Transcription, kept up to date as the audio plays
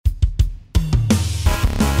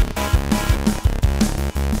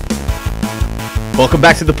Welcome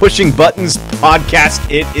back to the Pushing Buttons podcast.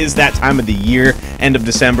 It is that time of the year, end of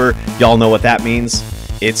December. Y'all know what that means.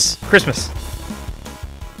 It's Christmas.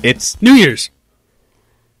 It's New Year's.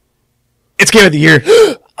 Game of the Year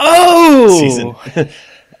Oh! season.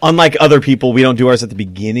 Unlike other people, we don't do ours at the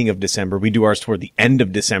beginning of December. We do ours toward the end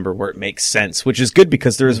of December where it makes sense, which is good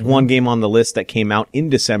because there is one game on the list that came out in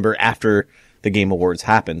December after the Game Awards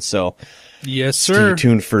happened. So Yes, stay sir.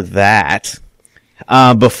 tuned for that.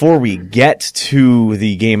 Before we get to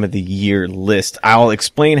the Game of the Year list, I'll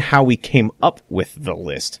explain how we came up with the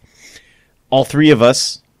list. All three of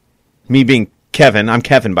us, me being Kevin, I'm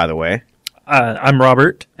Kevin, by the way, I'm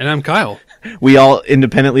Robert. And I'm Kyle. we all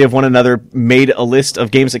independently of one another made a list of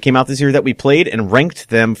games that came out this year that we played and ranked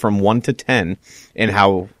them from 1 to 10 and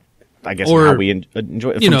how, I guess, Or, how we enjoy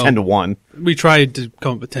it you from know, 10 to 1. We tried to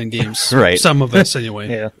come up with 10 games. Right. Some of us, anyway.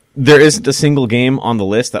 Yeah. There isn't a single game on the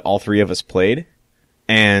list that all three of us played,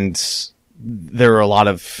 and there are a lot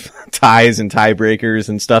of ties and tiebreakers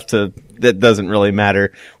and stuff that doesn't really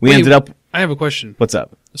matter. We Wait, ended up... I have a question. What's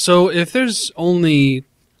up? So if there's only,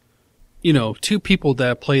 2 people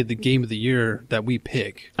that played the Game of the Year that we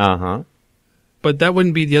pick, Uh-huh. but that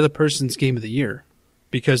wouldn't be the other person's Game of the Year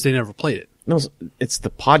because they never played it. No, it's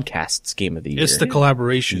the podcast's Game of the Year. It's the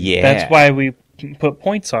collaboration. Yeah. That's why we put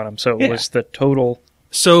points on them. So it Yeah. was the total.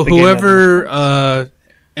 So The game whoever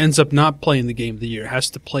ends up not playing the Game of the Year has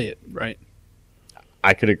to play it, right?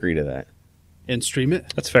 I could agree to that. And stream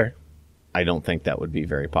it? That's fair. I don't think that would be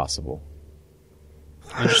very possible.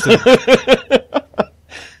 Understood.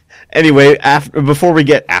 Anyway, before we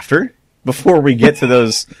get to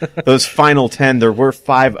those final 10, there were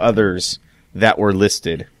 5 others that were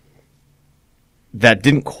listed that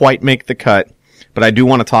didn't quite make the cut, but I do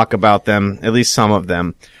want to talk about them, at least some of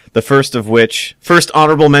them. The first of which, first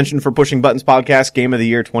honorable mention for Pushing Buttons podcast, Game of the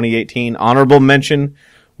Year 2018. Honorable mention,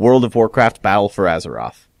 World of Warcraft Battle for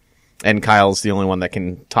Azeroth. And Kyle's the only one that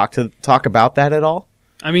can talk about that at all.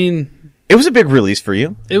 I mean, It was a big release for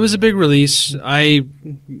you. it was a big release. I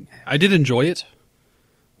did enjoy it,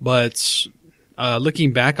 but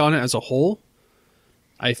looking back on it as a whole,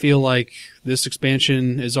 I feel like this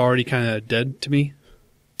expansion is already kind of dead to me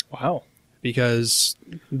Wow. because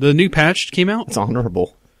the new patch came out. It's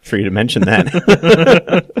honorable for you to mention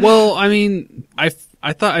that. Well, I mean, I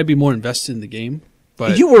thought I'd be more invested in the game,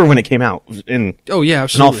 but You were when it came out, in oh yeah, all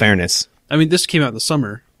absolutely. fairness. I mean, this came out in the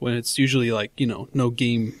summer when it's usually like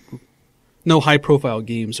no high profile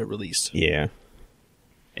games are released. Yeah.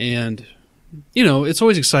 And, it's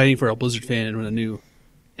always exciting for a Blizzard fan when a new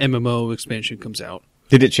MMO expansion comes out.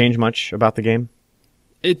 Did it change much about the game?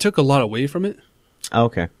 It took a lot away from it, Oh,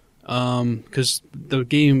 okay. because the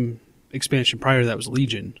game expansion prior to that was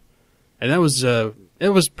Legion. And that was, it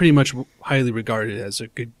was pretty much highly regarded as a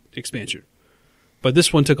good expansion. But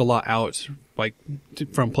this one took a lot out,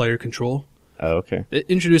 from player control. Oh, okay. It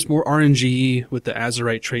introduced more RNG with the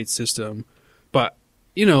Azerite trait system. But,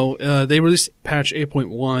 they released patch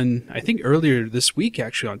 8.1, I think earlier this week,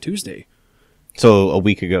 actually, on Tuesday. So a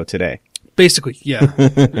week ago today. Basically, yeah,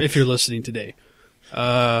 if you're listening today.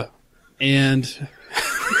 And...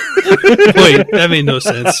 Wait, that made no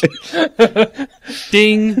sense.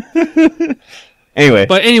 Ding. Anyway.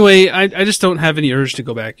 But anyway, I just don't have any urge to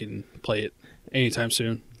go back and play it anytime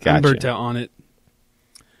soon. I'm Gotcha. burnt out on it.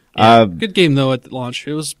 Yeah, Uh, good game, though, at the launch.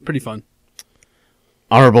 It was pretty fun.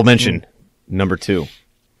 honorable mention, number 2.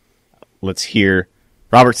 Let's hear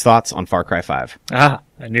Robert's thoughts on Far Cry 5. Ah,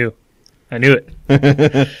 I knew it.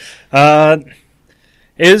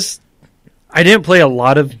 I didn't play a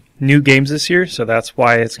lot of new games this year, so that's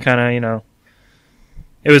why it's kind of,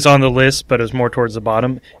 it was on the list, but it was more towards the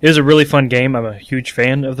bottom. It was a really fun game. I'm a huge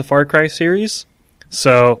fan of the Far Cry series,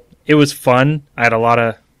 so it was fun. I had a lot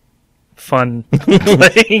of fun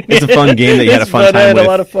playing. It's a fun game that you had a It's fun fun. I time had with. a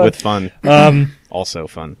lot of fun. With fun. Also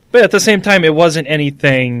fun. But at the same time, it wasn't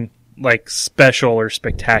anything like special or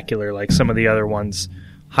spectacular like some of the other ones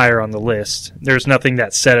higher on the list. There's nothing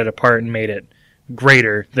that set it apart and made it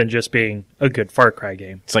greater than just being a good Far Cry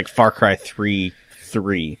game. It's like Far Cry 3.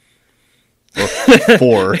 Or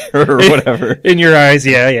 4 or whatever. In your eyes,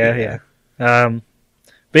 yeah. But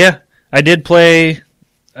yeah, I did play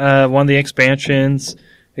one of the expansions.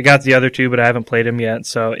 I got the other 2, but I haven't played them yet.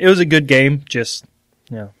 So it was a good game. Just,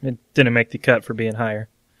 it didn't make the cut for being higher.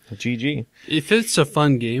 GG. If it's a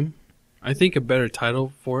fun game, I think a better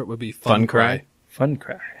title for it would be Fun Cry. Fun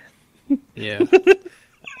Cry. Yeah.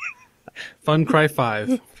 Fun Cry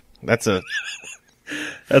 5. That's a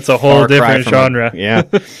whole far cry different from genre. Yeah.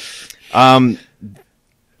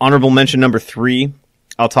 Honorable mention number 3,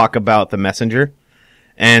 I'll talk about The Messenger.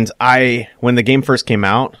 And when the game first came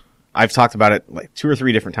out, I've talked about it like 2 or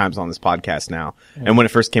 3 different times on this podcast now. And when it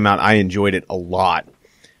first came out, I enjoyed it a lot.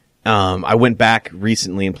 I went back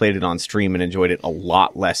recently and played it on stream and enjoyed it a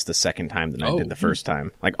lot less the second time than I did the first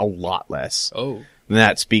time. Like a lot less. Oh. And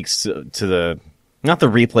that speaks to the, not the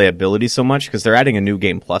replayability so much, because they're adding a new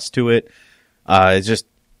game plus to it. It's just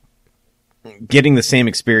getting the same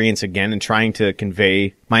experience again and trying to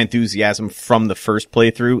convey my enthusiasm from the first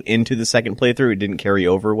playthrough into the second playthrough. It didn't carry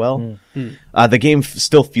over well. The game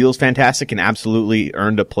still feels fantastic and absolutely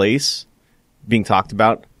earned a place being talked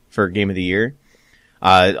about for Game of the Year.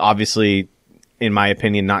 Obviously, in my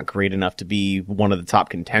opinion, not great enough to be one of the top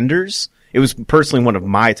contenders. It was personally one of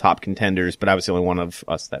my top contenders, but I was the only one of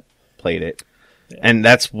us that played it. Yeah. And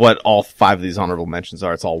that's what all 5 of these honorable mentions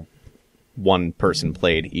are. It's all one person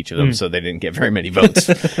played each of them, so they didn't get very many votes.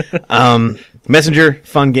 Messenger,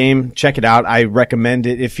 fun game. Check it out. I recommend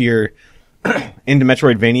it if you're into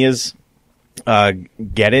Metroidvanias.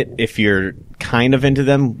 Get it. If you're kind of into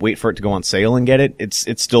them, wait for it to go on sale and get it.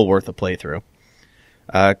 It's still worth a playthrough.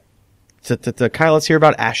 Kyle, let's hear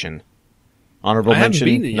about Ashen. Honorable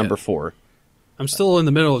mention number 4. I'm still in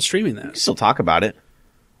the middle of streaming that. You can still talk about it.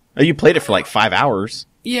 Oh, you played it for like 5 hours.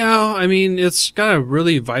 Yeah, I mean, it's got a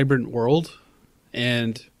really vibrant world,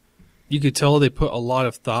 and you could tell they put a lot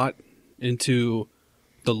of thought into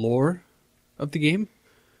the lore of the game,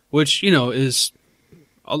 which, is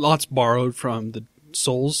a lot's borrowed from the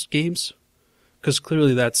Souls games, because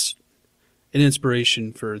clearly that's an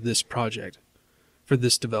inspiration for this project, for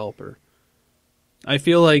this developer. I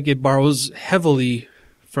feel like it borrows heavily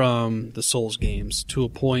from the Souls games to a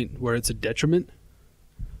point where it's a detriment,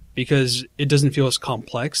 because it doesn't feel as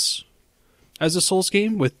complex as a Souls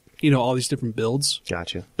game with, all these different builds.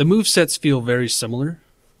 Gotcha. The movesets feel very similar.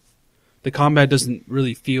 The combat doesn't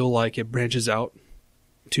really feel like it branches out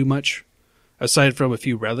too much, aside from a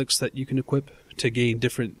few relics that you can equip to gain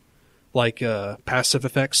different, passive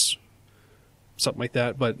effects, something like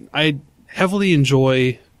that. But I heavily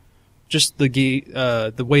enjoy just the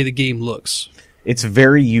way the game looks. It's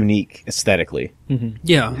very unique aesthetically. Mm-hmm.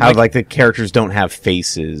 Yeah. How the characters don't have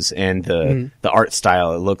faces, and the art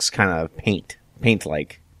style, it looks kind of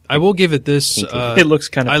paint-like. I will give it this. It looks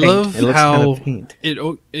kind of I paint. love It looks how kind of paint.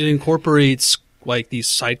 it incorporates these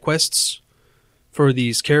side quests for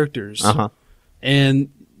these characters. Uh-huh. And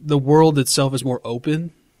the world itself is more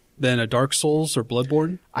open than a Dark Souls or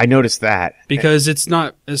Bloodborne. I noticed that. Because it's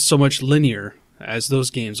not as so much linear as those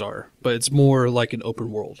games are, but it's more like an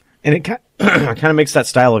open world. And it kind of makes that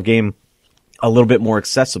style of game a little bit more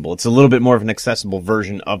accessible. It's a little bit more of an accessible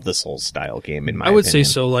version of the Souls style game, in my opinion. I would say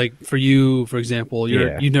so. Like for you, for example,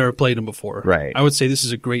 you've never played them before. Right. I would say this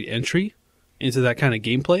is a great entry into that kind of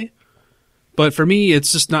gameplay. But for me,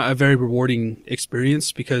 it's just not a very rewarding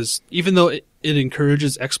experience, because even though it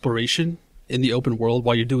encourages exploration in the open world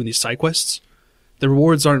while you're doing these side quests, the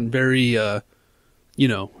rewards aren't very,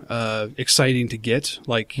 exciting to get.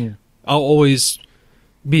 I'll always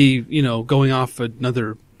be, going off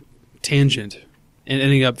another tangent and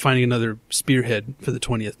ending up finding another spearhead for the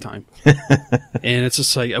 20th time. And it's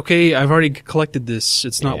just like, okay, I've already collected this.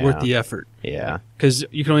 It's not worth the effort. Yeah. Because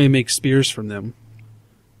you can only make spears from them.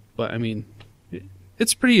 But, I mean,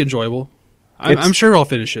 it's pretty enjoyable. I'm sure I'll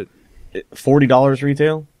finish it. $40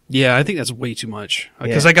 retail? Yeah, I think that's way too much.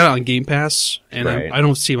 Because I got it on Game Pass, and Right. I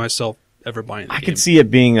don't see myself ever buying the I game. could see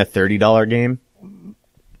it being a $30 game.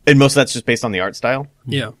 And most of that's just based on the art style.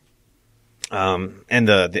 Yeah. And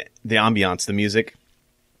the ambiance, the music,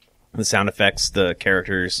 the sound effects, the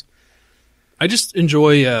characters. I just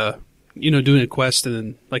enjoy, doing a quest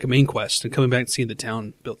and then, a main quest, and coming back and seeing the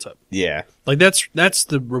town built up. Yeah. That's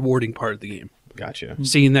the rewarding part of the game. Gotcha.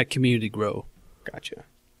 Seeing that community grow. Gotcha.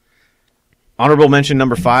 Honorable mention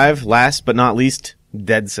number 5, last but not least,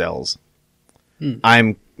 Dead Cells.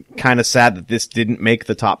 I'm kind of sad that this didn't make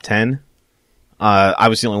the top 10. I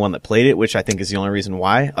was the only one that played it, which I think is the only reason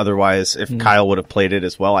why. Otherwise, if Kyle would have played it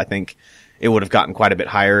as well, I think it would have gotten quite a bit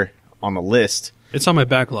higher on the list. It's on my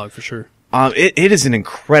backlog for sure. It is an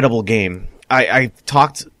incredible game. I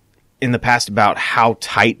talked in the past about how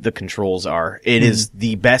tight the controls are. It is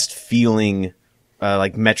the best feeling,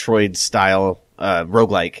 Metroid style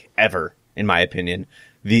roguelike ever, in my opinion.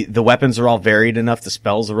 The weapons are all varied enough. The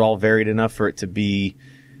spells are all varied enough for it to be,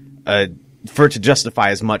 for it to justify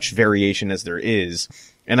as much variation as there is.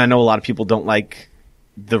 And I know a lot of people don't like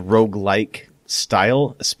the roguelike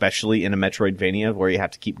style, especially in a Metroidvania where you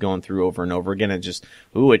have to keep going through over and over again. And just,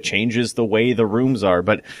 it changes the way the rooms are.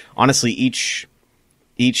 But honestly, each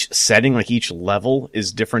setting, each level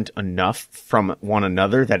is different enough from one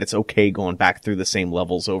another that it's okay going back through the same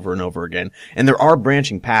levels over and over again. And there are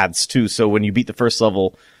branching paths too. So when you beat the first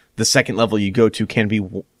level, the second level you go to can be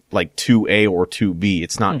like 2A or 2B.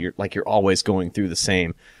 It's not you're always going through the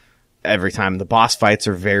same every time. The boss fights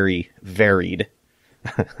are very varied.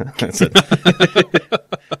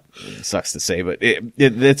 It sucks to say, but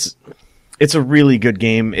it's a really good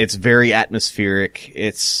game. It's very atmospheric.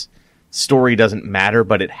 Its story doesn't matter,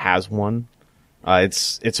 but it has one.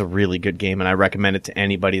 It's a really good game, and I recommend it to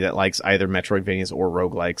anybody that likes either Metroidvanias or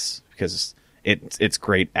roguelikes because it's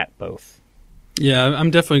great at both. Yeah, I'm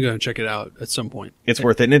definitely going to check it out at some point. It's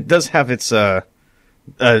worth it, and it does have its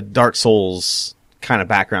Dark Souls kind of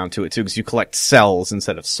background to it too, because you collect cells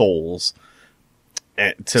instead of souls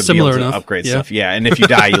to Similar be able to enough, upgrade yeah. stuff. Yeah, and if you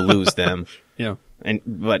die, you lose them. Yeah.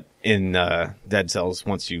 But in Dead Cells,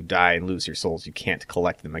 once you die and lose your souls, you can't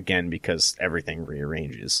collect them again because everything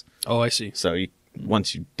rearranges. Oh, I see. So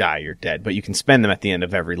once you die, you're dead. But you can spend them at the end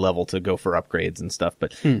of every level to go for upgrades and stuff.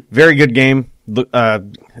 But very good game.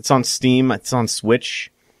 It's on Steam. It's on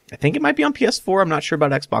Switch. I think it might be on PS4. I'm not sure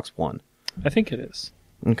about Xbox One. I think it is.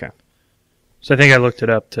 Okay. So I think I looked it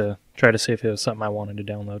up to try to see if it was something I wanted to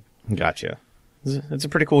download. Gotcha. It's a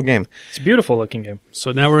pretty cool game. It's a beautiful looking game.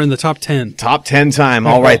 So now we're in the top 10. Top 10 time.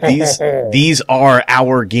 All right. These are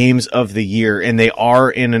our games of the year, and they are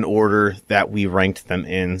in an order that we ranked them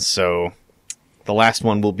in. So the last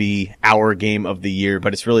one will be our game of the year,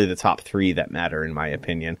 but it's really the top 3 that matter, in my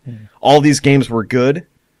opinion. All these games were good.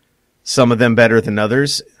 Some of them better than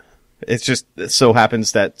others. It's just it so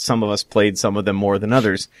happens that some of us played some of them more than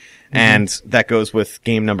others. And that goes with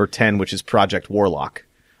game number 10, which is Project Warlock,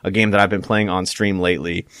 a game that I've been playing on stream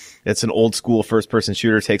lately. It's an old school first person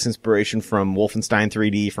shooter, takes inspiration from Wolfenstein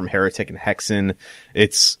 3D, from Heretic and Hexen.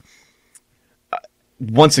 It's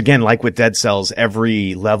once again, like with Dead Cells,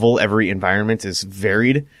 every level, every environment is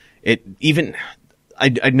varied. I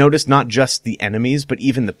noticed not just the enemies, but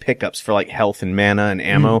even the pickups for like health and mana and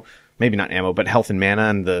ammo. Maybe not ammo, but health and mana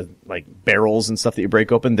and the like barrels and stuff that you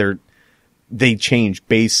break open. They change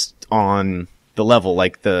based on the level,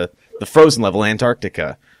 like the frozen level,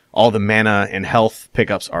 Antarctica. All the mana and health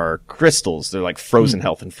pickups are crystals. They're like frozen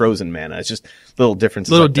health and frozen mana. It's just little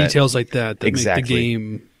differences. Little like that. details like that Exactly. make the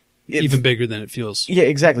game even bigger than it feels. Yeah,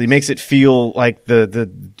 exactly. It makes it feel like the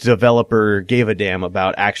developer gave a damn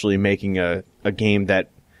about actually making a game that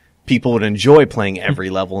people would enjoy playing every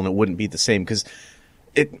level, and it wouldn't be the same. Because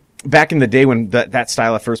back in the day when that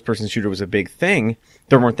style of first-person shooter was a big thing,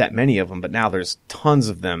 there weren't that many of them, but now there's tons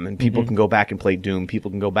of them, and people can go back and play Doom,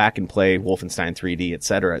 people can go back and play Wolfenstein 3D, et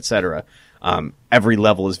cetera, et cetera. Every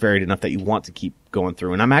level is varied enough that you want to keep going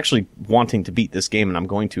through, and I'm actually wanting to beat this game, and I'm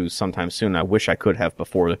going to sometime soon. I wish I could have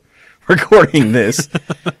before recording this,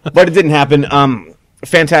 but it didn't happen.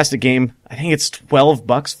 Fantastic game. I think it's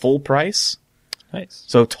 $12 full price, Nice.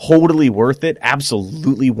 so totally worth it.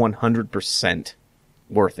 Absolutely 100%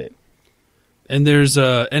 worth it. And there's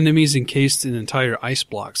enemies encased in entire ice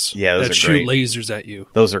blocks Yeah, those that are shoot great. lasers at you.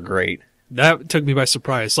 Those are great. That took me by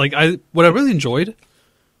surprise. Like what I really enjoyed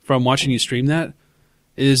from watching you stream that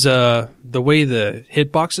is the way the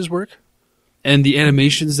hitboxes work and the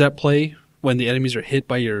animations that play when the enemies are hit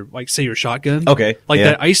by your, like, say your shotgun. Okay, Like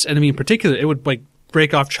yeah. that ice enemy in particular, it would like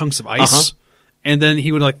break off chunks of ice, and then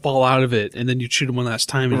he would like fall out of it, and then you'd shoot him one last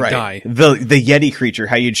time and he'd die. The Yeti creature,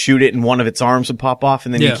 how you'd shoot it and one of its arms would pop off,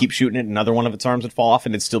 and then Yeah. you keep shooting it, and another one of its arms would fall off,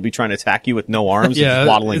 and it'd still be trying to attack you with no arms. Yeah, and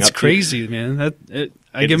waddling it's up to you. crazy, man. I It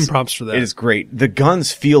give him is- props for that. It is great. The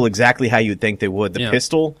guns feel exactly how you'd think they would. The Yeah.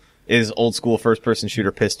 pistol is old school first person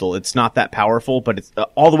shooter pistol. It's not that powerful, but it's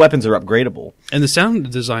all the weapons are upgradable. And the sound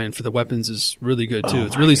design for the weapons is really good too.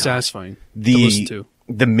 It's really satisfying to listen to.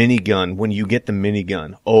 The minigun, when you get the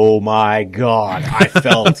minigun, oh my god, I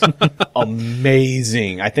felt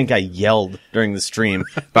amazing. I think I yelled during the stream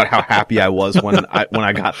about how happy I was when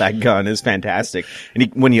I got that gun. It's fantastic.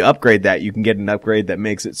 And when you upgrade that, you can get an upgrade that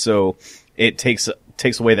makes it so it takes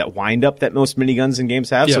away that wind up that most miniguns in games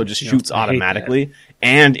have, Yeah, so it just yeah. shoots I hate automatically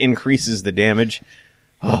and increases the damage.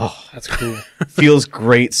 That's cool. Feels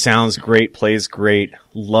great, sounds great, plays great.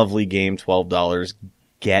 Lovely game, $12.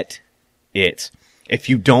 Get it. If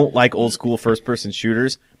you don't like old school first person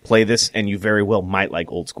shooters, play this and you very well might like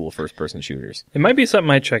old school first person shooters. It might be something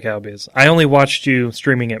I'd check out because I only watched you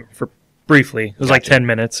streaming it for briefly. It was like 10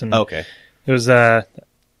 minutes, and Okay. it was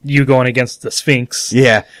you going against the Sphinx.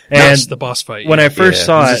 Yeah. And That's the boss fight. when I first Yeah,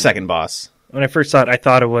 saw he's it, the second boss. I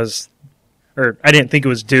thought it was, or I didn't think it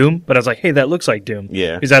was Doom, but I was like, hey, that looks like Doom.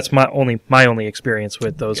 Yeah. Because that's my only experience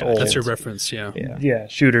with those Gotcha. old That's your reference, yeah. Yeah.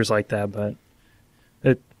 shooters like that. But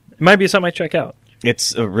it might be something I check out.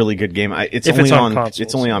 It's a really good game. It's If only it's on on consoles.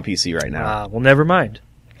 it's only on PC right now. Well, never mind.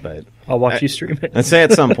 But I'll watch you stream it. I'd say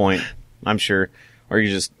at some point, I'm sure, or you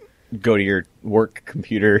just go to your work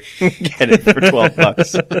computer, get it for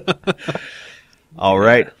 $12. All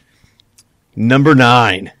right. Number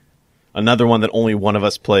 9. Another one that only one of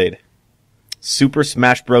us played. Super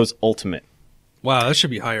Smash Bros. Ultimate. Wow, that should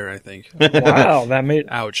be higher, I think. Wow, that made.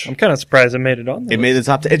 Ouch. I'm kind of surprised it made it on there. It made the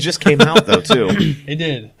top 10. It just came out, though, too. It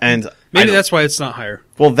did. And Maybe that's why it's not higher.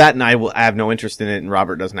 Well, that and I have no interest in it, and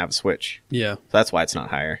Robert doesn't have a Switch. Yeah. So that's why it's not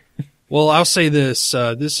higher. Well, I'll say this.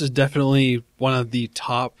 This is definitely one of the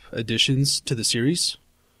top additions to the series.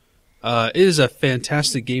 It is a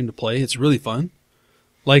fantastic game to play. It's really fun.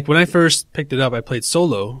 Like, when I first picked it up, I played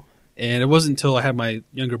solo, and it wasn't until I had my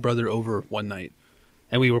younger brother over one night,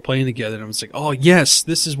 and we were playing together, and I was like, oh, yes,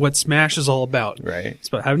 this is what Smash is all about. Right. It's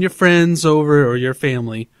about having your friends over or your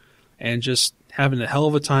family and just having a hell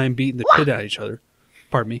of a time beating the shit out of each other.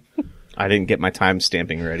 Pardon me. I didn't get my time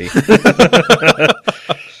stamping ready.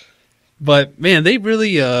 But, man, they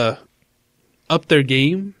really upped their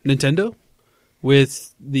game, Nintendo,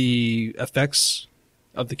 with the effects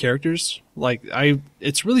of the characters. Like,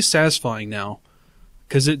 it's really satisfying now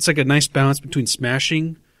because it's like a nice balance between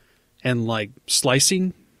smashing and like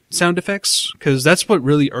slicing sound effects. Because that's what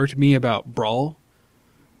really irked me about Brawl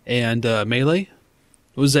and Melee.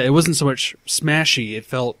 Was that it wasn't so much smashy. It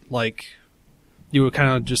felt like you were kind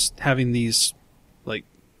of just having these like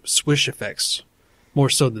swish effects more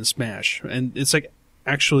so than smash, and it's like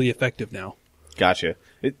actually effective now. Gotcha.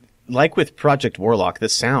 Like with Project Warlock, the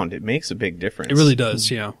sound, it makes a big difference. It really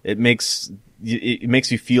does, yeah. It makes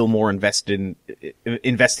you feel more invested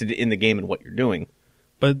in the game and what you're doing.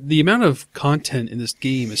 But the amount of content in this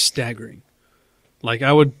game is staggering. Like,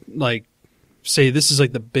 I would like say this is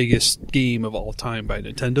like the biggest game of all time by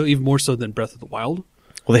Nintendo, even more so than Breath of the Wild.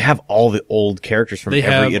 Well, they have all the old characters from They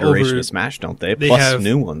every have iteration over- of Smash, don't they? they Plus have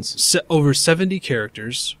new ones. Over 70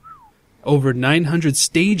 characters, over 900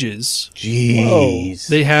 stages. Jeez.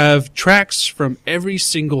 They have tracks from every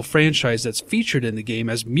single franchise that's featured in the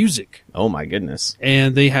game as music. Oh my goodness.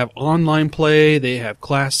 And they have online play, they have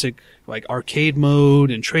classic like arcade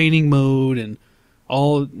mode and training mode and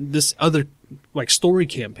all this other like story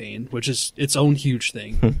campaign, which is its own huge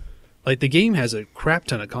thing. Like, the game has a crap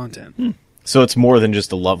ton of content. So it's more than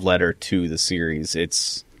just a love letter to the series.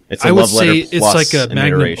 It's a I would love letter say it's plus like a an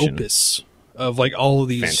magnum iteration. opus of like all of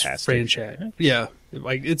these Fantastic. franchise. Yeah,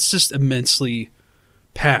 like it's just immensely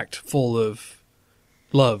packed full of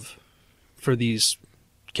love for these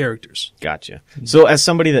characters. Gotcha. So as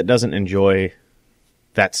somebody that doesn't enjoy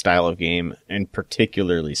that style of game, and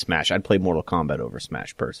particularly Smash, I'd play Mortal Kombat over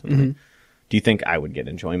Smash personally. Mm-hmm. Do you think I would get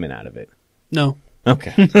enjoyment out of it? No,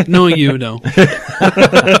 Okay. knowing you, no.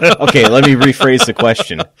 Okay, let me rephrase the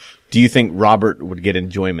question. Do you think Robert would get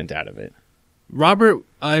enjoyment out of it? Robert,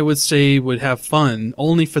 I would say, would have fun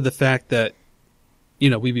only for the fact that, you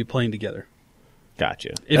know, we'd be playing together.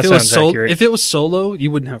 Gotcha. If That it was sounds accurate. if it was solo,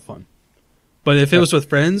 you wouldn't have fun. But if it was with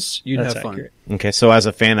friends, you'd That's have fun. accurate. Okay, so as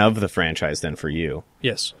a fan of the franchise then for you,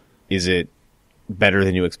 Yes. is it better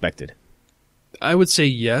than you expected? I would say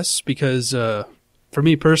yes, because for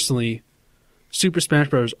me personally, Super Smash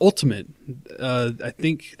Bros. Ultimate, I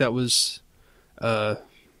think that was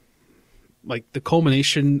like the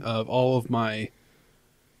culmination of all of my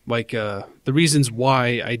like the reasons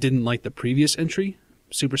why I didn't like the previous entry,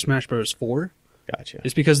 Super Smash Bros. 4, Gotcha.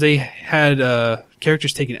 is because they had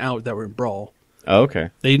characters taken out that were in Brawl. Oh, okay.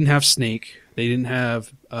 They didn't have Snake. They didn't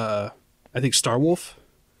have I think Starwolf.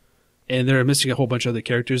 And they're missing a whole bunch of other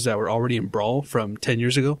characters that were already in Brawl from 10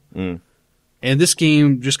 years ago. Mm. And this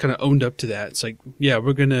game just kind of owned up to that. It's like, yeah,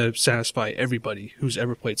 we're going to satisfy everybody who's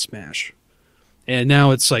ever played Smash. And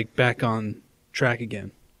now it's like back on track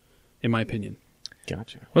again, in my opinion.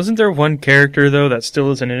 Gotcha. Wasn't there one character, though, that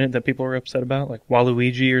still isn't in it that people were upset about? Like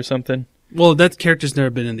Waluigi or something? Well, that character's never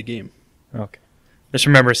been in the game. Okay. Just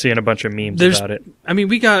remember seeing a bunch of memes about it. I mean,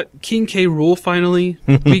 we got King K. Rool finally.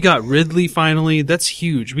 We got Ridley finally. That's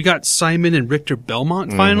huge. We got Simon and Richter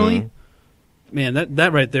Belmont finally. Man,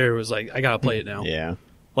 that right there was like, I got to play it now. Yeah.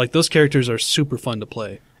 Like, those characters are super fun to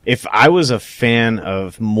play. If I was a fan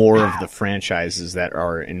of more of the franchises that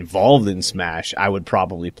are involved in Smash, I would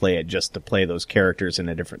probably play it just to play those characters in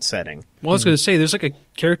a different setting. Well, I was going to say, there's like a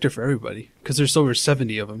character for everybody, because there's over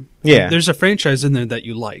 70 of them. Yeah. There's a franchise in there that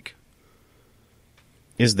you like.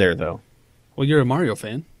 Is there, though? Well, you're a Mario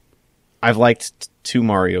fan. I've liked two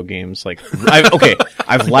Mario games.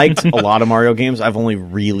 I've liked a lot of Mario games. I've only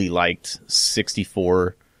really liked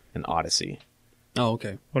 64 and Odyssey. Oh,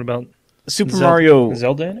 okay. What about Super Mario.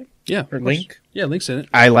 Zelda in it? Yeah. Or of course. Link? Yeah, Link's in it.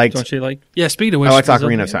 I liked. Don't you like? Yeah, speaking of which, I liked Zelda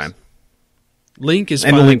Ocarina of games? Time. Link is And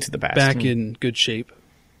the finally Link to the Past. back in good shape.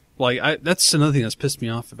 Like, that's another thing that's pissed me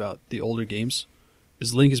off about the older games,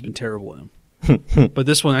 is Link has been terrible in them. But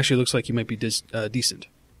this one actually looks like he might be decent.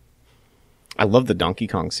 I love the Donkey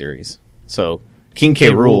Kong series. So King K.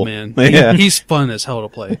 Rool, man. Yeah. He's fun as hell to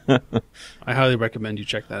play. I highly recommend you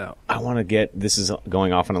check that out. I want to get, this is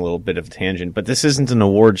going off on a little bit of a tangent, but this isn't an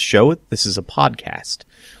awards show. This is a podcast.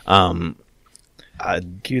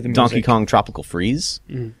 Cue the Donkey music. Kong Tropical Freeze.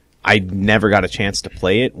 I never got a chance to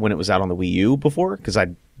play it when it was out on the Wii U before, because I,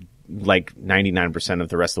 like 99% of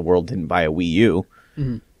the rest of the world didn't buy a Wii U.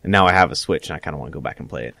 And now I have a Switch, and I kind of want to go back and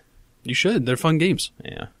play it. You should. They're fun games.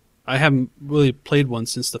 Yeah. I haven't really played one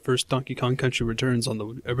since the first Donkey Kong Country Returns on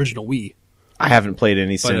the original Wii. I haven't played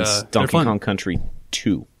any since they're Donkey fun. Kong Country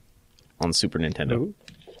 2 on the Super Nintendo. Ooh.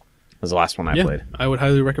 Was the last one I played. I would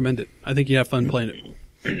highly recommend it. I think you have fun playing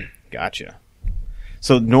it. Gotcha.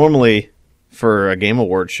 So normally for a Game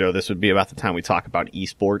Awards show, this would be about the time we talk about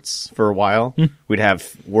esports for a while. We'd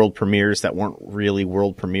have world premieres that weren't really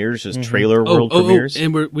world premieres, just trailer world premieres.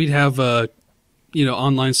 and we'd have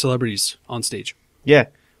online celebrities on stage. Yeah.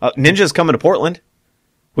 Ninja's coming to Portland.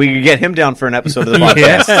 We could get him down for an episode of the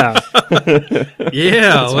podcast. Yeah.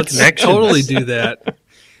 Yeah, let's connections. totally do that.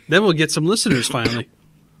 Then we'll get some listeners finally.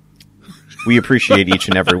 We appreciate each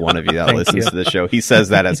and every one of you that listens to the show. He says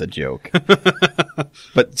that as a joke.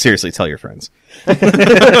 But seriously, tell your friends.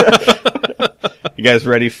 You guys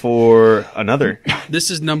ready for another? This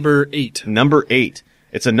is number 8. Number 8.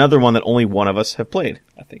 It's another one that only one of us have played.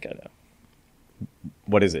 I think I know.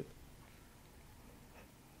 What is it?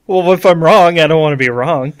 Well, if I'm wrong, I don't want to be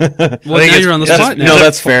wrong. Well, now you're on the spot now. No,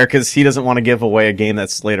 that's fair, because he doesn't want to give away a game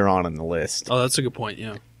that's later on in the list. Oh, that's a good point,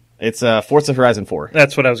 yeah. It's Forza Horizon 4.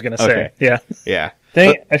 That's what I was going to say. Okay. Yeah. Yeah.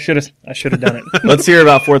 Dang it, I should have done it. Let's hear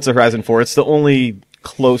about Forza Horizon 4. It's the only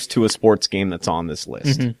close to a sports game that's on this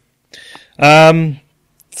list. So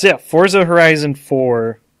yeah, Forza Horizon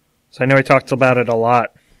 4. So I know I talked about it a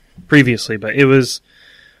lot previously, but it was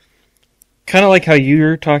kind of like how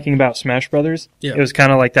you're talking about Smash Brothers. Yeah. It was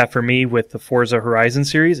kind of like that for me with the Forza Horizon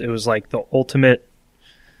series. It was like the ultimate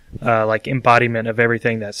embodiment of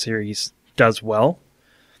everything that series does well.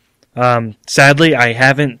 Sadly, I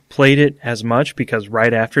haven't played it as much because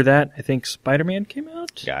right after that, I think Spider-Man came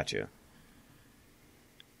out. Gotcha.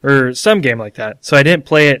 Or some game like that. So I didn't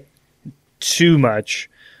play it too much,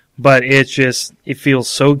 but it feels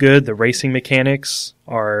so good. The racing mechanics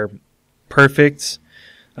are perfect.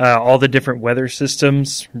 All the different weather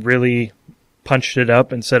systems really punched it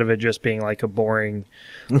up instead of it just being like a boring,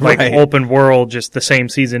 Right. open world, just the same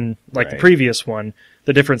season like the Right. previous one.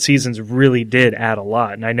 The different seasons really did add a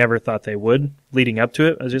lot, and I never thought they would leading up to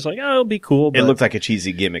it. I was just like, oh, it'll be cool. It But, looked like a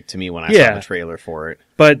cheesy gimmick to me when I saw Yeah. the trailer for it.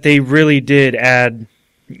 but they really did add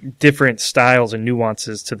different styles and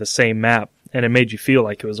nuances to the same map, and it made you feel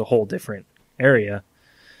like it was a whole different area.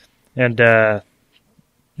 And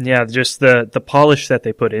just the polish that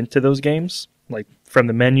they put into those games, like from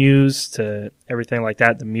the menus to everything like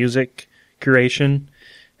that, the music curation,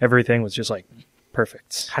 everything was just like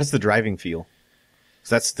perfect. How does the driving feel? 'Cause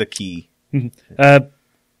that's the key.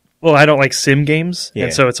 Well, I don't like sim games, Yeah.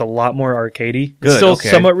 and so it's a lot more arcadey. Good, It's still okay.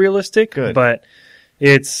 somewhat realistic, Good. but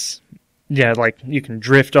it's like you can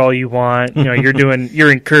drift all you want.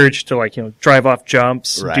 You're encouraged to drive off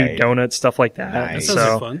jumps, Right. do donuts, stuff like that. That Nice. sounds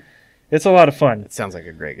So like fun. it's a lot of fun. It sounds like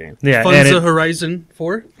a great game. Yeah, and Forza Horizon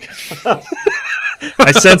 4?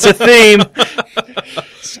 I sense a theme.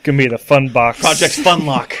 It's gonna be the fun box. Project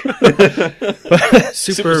Funlock.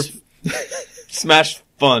 Super Smash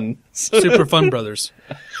Fun. Super Fun Brothers.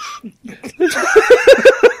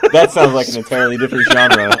 That sounds like an entirely different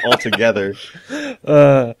genre altogether.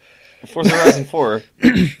 Forza Horizon 4.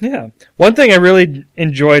 Yeah. One thing I really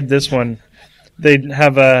enjoyed this one, they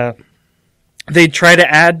try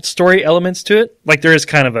to add story elements to it. Like there is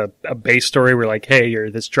kind of a base story where like, hey, you're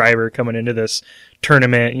this driver coming into this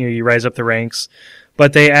tournament, you rise up the ranks.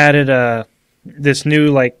 But they added this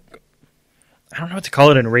new I don't know what to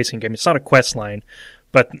call it in a racing game. It's not a quest line,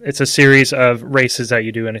 but it's a series of races that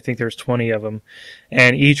you do, and I think there's 20 of them.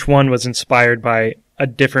 And each one was inspired by a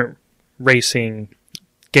different racing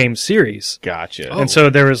game series. Gotcha. Oh. And so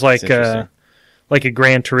there was That's interesting. a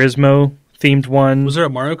Gran Turismo themed one. Was there a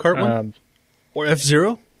Mario Kart one? Or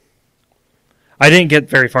F-Zero? I didn't get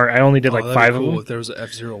very far. I only did like that'd be 5 cool of them. if there was an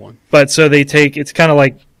F-Zero one. But so it's kind of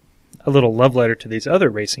like a little love letter to these other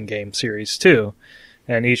racing game series too.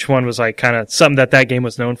 And each one was like kind of something that game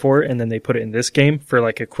was known for, and then they put it in this game for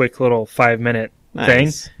like a quick little 5-minute thing.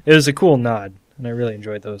 Nice. It was a cool nod, and I really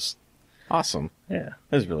enjoyed those. Awesome. Yeah,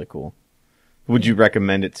 That was really cool. Would you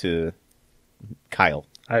recommend it to Kyle?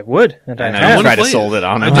 I would, and And I I have. wanna tried to play sold it. it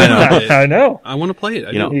on I him. did I know. not play it. I know. I want to play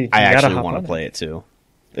it. You know, You I gotta actually hop want on to it. play it too.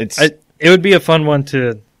 It's. It would be a fun one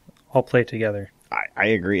to all play together. I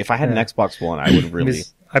agree. If I had an Yeah. Xbox One, I would really.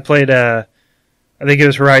 Because I played, I think it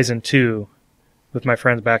was Horizon 2, with my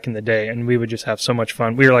friends back in the day, and we would just have so much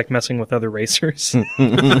fun. We were like messing with other racers.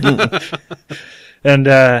 And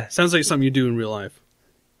Sounds like something you do in real life.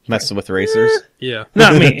 Messing with racers. Yeah.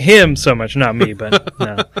 not me, him so much, not me, but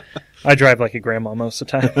no. I drive like a grandma most of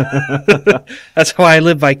the time. That's how I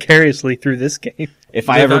live vicariously through this game. If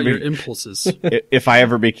I Live ever out your be, impulses. if I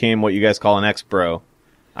ever became what you guys call an ex-bro,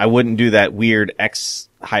 I wouldn't do that weird X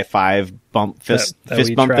high five bump fist That fist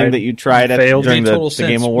we bump thing tried that you tried at, failed. during Made the total sense.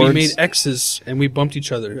 Game Awards. We made X's and we bumped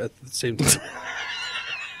each other at the same time.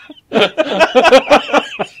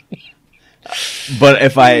 But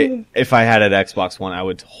if I had an Xbox One, I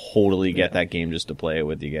would totally get that game just to play it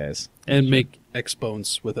with you guys. And make X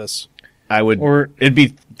Bones with us. I would. Or- it'd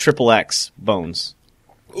be triple X bones.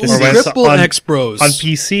 Ooh, Or when it's triple on- X Bros. On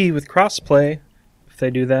PC with crossplay, if they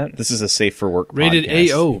do that. This is a safe for work. Rated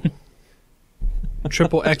podcast. AO.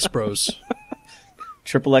 Triple X Bros.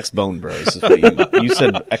 Triple X Bone Bros. Is what you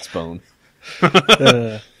said. X Bone.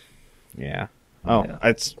 Yeah. Oh, Yeah.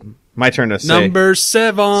 it's my turn to say. Number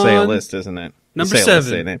 7. Say a list, isn't it? Number Say a list, 7.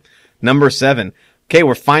 say a name. Number 7. Okay,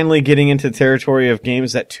 we're finally getting into the territory of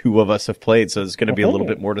games that 2 of us have played, so there's going to be a little Oh.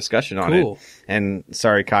 bit more discussion on Cool. it. And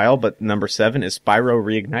sorry, Kyle, but number 7 is Spyro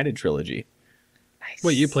Reignited Trilogy.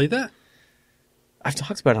 Wait, you played that? I've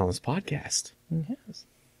talked about it on this podcast.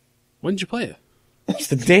 When did you play it? It's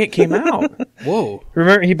the day it came out. Whoa.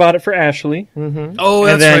 Remember, he bought it for Ashley, Oh, and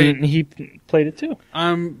that's then right. he played it too.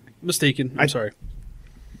 I'm mistaken. I'm sorry.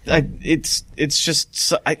 It's just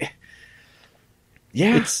so,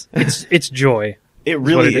 yeah, It's joy. it is what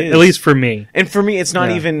really it is. At least for me. And for me, it's not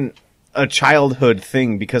Yeah. even a childhood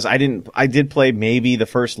thing because I did play maybe the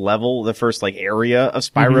first level, the first like area of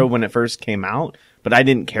Spyro when it first came out, but I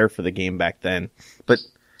didn't care for the game back then. But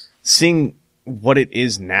seeing what it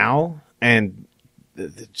is now and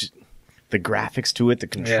the graphics to it, the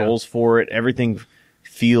controls for it, everything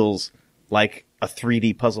feels like a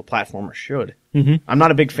 3D puzzle platformer should. Mhm. I'm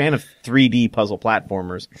not a big fan of 3D puzzle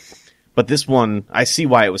platformers, but this one, I see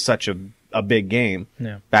why it was such a big game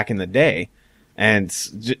Yeah. back in the day. And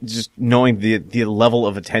just knowing the level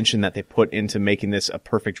of attention that they put into making this a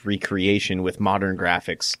perfect recreation with modern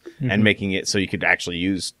graphics and making it so you could actually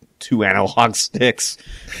use 2 analog sticks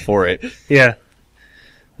for it. Yeah.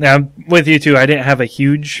 Now, I'm with you too. I didn't have a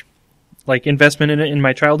huge investment in it in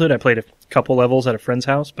my childhood. I played a couple levels at a friend's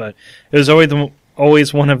house, but it was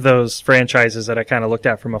always one of those franchises that I kind of looked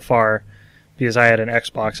at from afar because I had an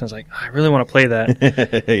Xbox and I was like, I really want to play that.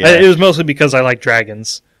 It was mostly because I like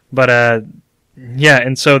dragons, but yeah.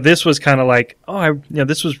 And so this was kind of like,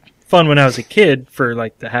 this was fun when I was a kid for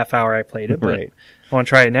like the half hour I played it, but Right. I want to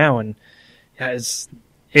try it now. And yeah,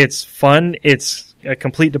 it's fun. It's a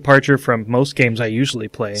complete departure from most games I usually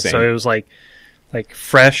play. Same. So it was like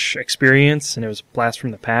fresh experience, and it was a blast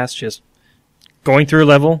from the past. Just going through a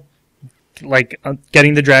level,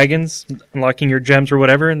 getting the dragons, unlocking your gems or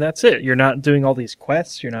whatever, and that's it. You're not doing all these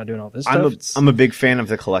quests. You're not doing all this stuff. I'm a big fan of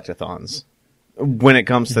the collectathons when it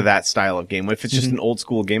comes to that style of game. If it's just an old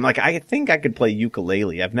school game, like I think I could play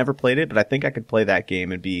Yooka-Laylee. I've never played it, but I think I could play that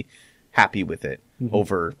game and be happy with it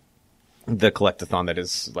over the collectathon that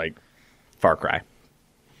is like Far Cry,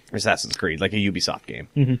 Assassin's Creed, like a Ubisoft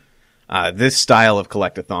game. This style of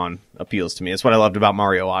collectathon appeals to me. It's what I loved about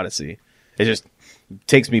Mario Odyssey. It just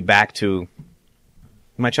takes me back to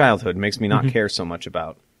my childhood, makes me not care so much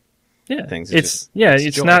about yeah, things. It's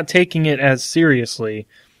it's joy. not taking it as seriously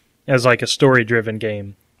as like a story-driven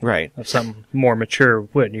game right. of something more mature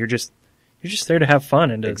would. You're just there to have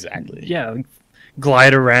fun and to Exactly.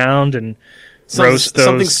 glide around and roast those.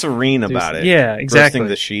 Something serene about it. Yeah, exactly. Roasting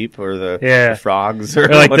the sheep or the Yeah. frogs or Or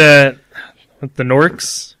like the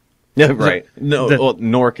Norks. yeah, right. No, the-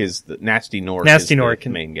 Nork is the Nasty Nork. Nasty is Nork. the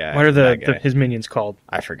main guy. What are bad guy. his minions called?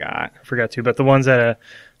 I forgot. I forgot to, but the ones that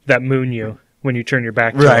moon you when you turn your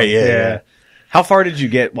back to them. Right. Yeah. How far did you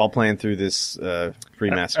get while playing through this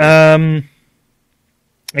remaster?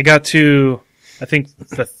 I got to, I think,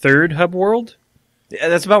 the 3rd hub world. Yeah,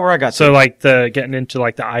 that's about where I got. So to. like getting into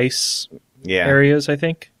like the ice Yeah. areas, I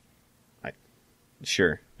think.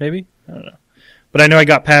 Sure. Maybe? I don't know. But I know I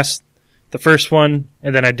got past the first one,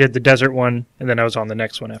 and then I did the desert one, and then I was on the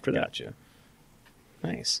next one after that. Gotcha.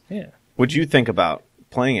 Nice. Yeah. What'd you think about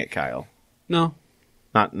playing it, Kyle? No,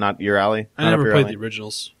 Not your alley. I Not up never your played alley? the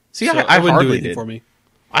originals. See, so I it wouldn't do hardly anything did. for me.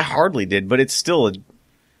 I hardly did, but it's still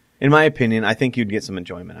in my opinion, I think you'd get some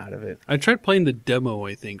enjoyment out of it. I tried playing the demo,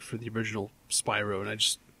 I think, for the original Spyro, and I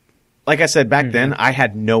just Like I said back then, I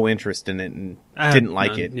had no interest in it and I had didn't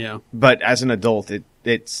like none, it. yeah. But as an adult,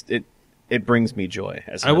 it brings me joy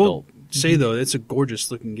as an I will adult. say though, it's a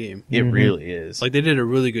gorgeous looking game. It really is. Like they did a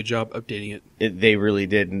really good job updating it. They really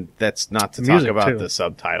did, and that's not to The talk music, about too. the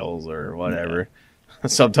subtitles or whatever.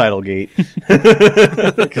 Subtitle gate.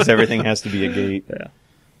 Because everything has to be a gate.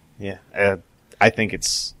 Yeah. I think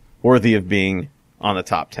it's worthy of being on the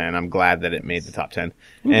top 10. I'm glad that it made the top 10.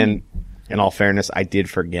 And in all fairness, I did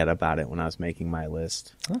forget about it when I was making my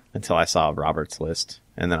list until I saw Robert's list.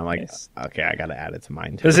 And then I'm like, okay, I got to add it to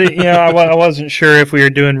mine too. I wasn't sure if we were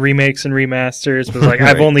doing remakes and remasters, but like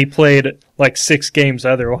I've Right. only played like 6 games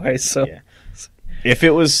otherwise. So Yeah. If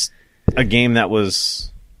it was a game that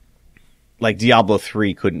was like Diablo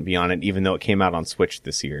 3 couldn't be on it, even though it came out on Switch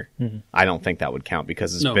this year, I don't think that would count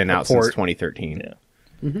because it's been out since port. 2013.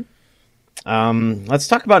 Yeah. Let's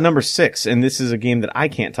talk about number 6, and this is a game that I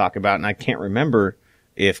can't talk about, and I can't remember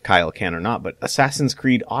if Kyle can or not, but Assassin's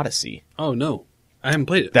Creed Odyssey. Oh no, I haven't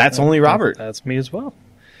played it. That's only Robert. That's me as well.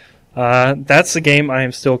 That's the game I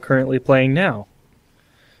am still currently playing now.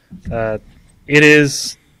 It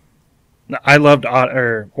is. I loved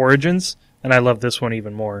Origins, and I love this one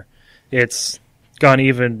even more. It's gone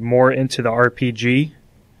even more into the RPG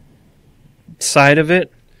side of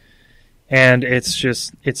it, and it's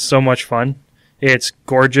so much fun. It's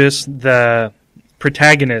gorgeous. The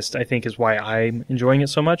protagonist, I think, is why I'm enjoying it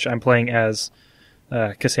so much. I'm playing as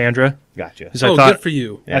Cassandra. Gotcha. 'Cause Oh, good for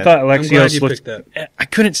you. Yeah. I thought I'm glad Alexios you looked. picked that. I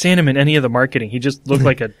couldn't stand him in any of the marketing. He just looked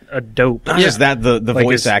like a dope. Not just that, the Like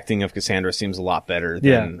voice his- acting of Cassandra seems a lot better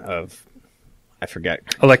than of, I forget,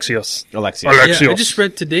 Alexios. Alexia. Yeah, I Alexios. just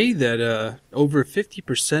read today that over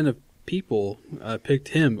 50% of people picked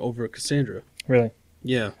him over Cassandra. Really?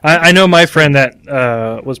 Yeah. I know my friend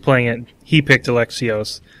that was playing it. He picked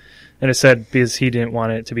Alexios, and it said because he didn't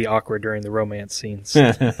want it to be awkward during the romance scenes.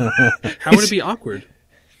 How would it be awkward?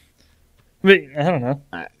 But, I don't know.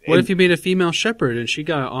 What if you made a female shepherd and she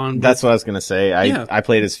got on? That's what I was going to say. Yeah. I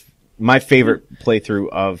played as, my favorite playthrough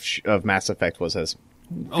of Mass Effect was as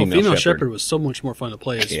female shepherd was so much more fun to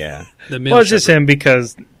play as Yeah. the male Well, it's just shepherd. him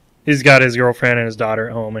because he's got his girlfriend and his daughter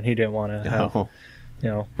at home, and he didn't want to have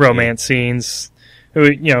Oh. romance scenes.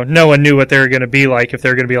 No one knew what they were going to be like, if they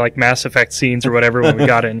were going to be like Mass Effect scenes or whatever when we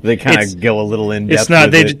got in. They kind It's- of go a little in depth. It's not.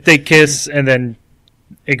 with They it. kiss and then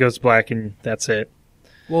it goes black and that's it.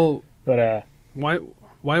 Well, But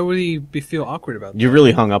why would he feel awkward about that? You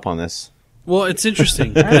really hung up on this. Well, it's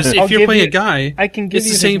interesting because I'll if you're give playing you- a guy, I can give it's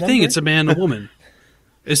you the his same thing. number. It's a man and a woman.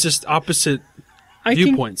 It's just opposite do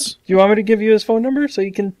viewpoints. you want me to give you his phone number so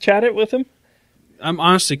you can chat it with him? I'm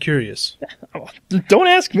honestly curious. Oh, don't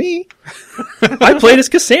ask me. I played as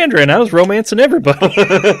Cassandra and I was romancing everybody.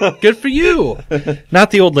 Good for you.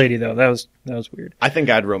 Not the old lady though. That was weird. I think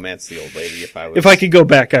I'd romance the old lady if I was. If I could go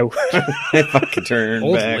back, I would. if I could turn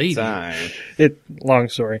Old back lady. time. Long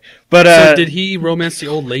story, but So did he romance the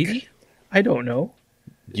old lady? I don't know.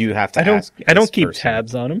 You have to. I don't. ask I don't this keep person.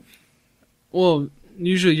 tabs on him. Well,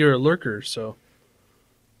 usually you're a lurker, so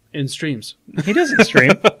in streams. He doesn't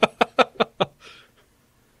stream.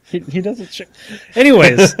 he doesn't.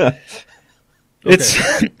 Anyways,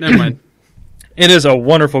 it's Never mind. it is a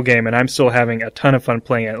wonderful game, and I'm still having a ton of fun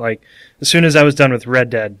playing it. Like as soon as I was done with Red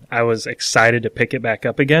Dead, I was excited to pick it back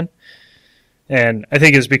up again, and I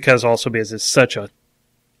think it's because it's such a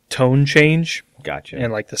tone change Gotcha.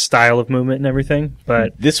 and like the style of movement and everything.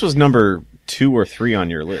 But This was number 2 or 3 on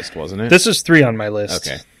your list, wasn't it? this is 3 on my list.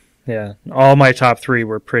 Okay. Yeah, all my top 3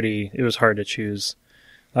 were pretty. It was hard to choose.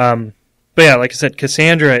 But yeah, like I said,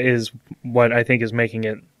 Cassandra is what I think is making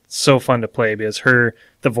it so fun to play because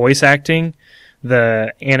the voice acting,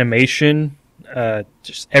 the animation,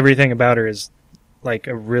 just everything about her is like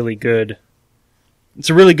a really good. It's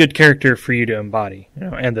a really good character for you to embody,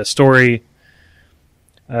 and the story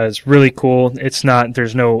is really cool. It's not.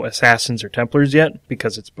 There's no assassins or Templars yet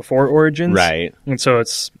because it's before Origins, Right. and so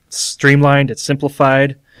it's streamlined, it's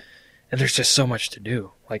simplified, and there's just so much to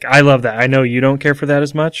do. Like, I love that. I know you don't care for that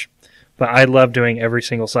as much, but I love doing every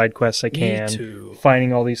single side quest I can. Me too.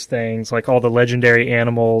 Finding all these things, like all the legendary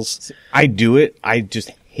animals. I do it. I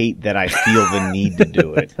just hate that I feel the need to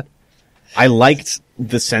do it. I liked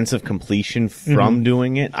the sense of completion from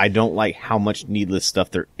doing it. I don't like how much needless stuff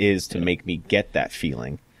there is to make me get that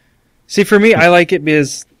feeling. See, for me, I like it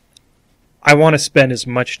because I want to spend as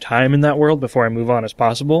much time in that world before I move on as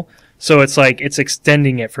possible. So it's like, it's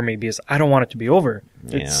extending it for me because I don't want it to be over.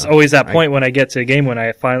 It's Yeah. always that point when I get to a game when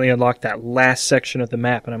I finally unlock that last section of the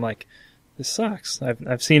map and I'm like, this sucks.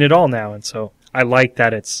 I've seen it all now. And so I like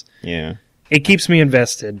that Yeah. it keeps me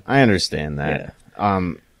invested. I understand that.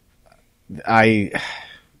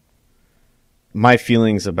 My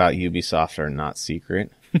feelings about Ubisoft are not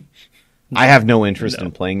secret. I have no interest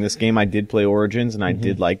in playing this game. I did play Origins, and I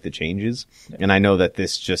did like the changes. And I know that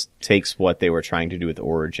this just takes what they were trying to do with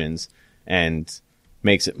Origins and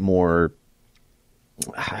makes it more,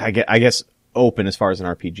 I guess, open as far as an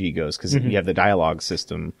RPG goes because you have the dialogue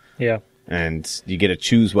system. Yeah. And you get to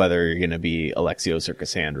choose whether you're going to be Alexios or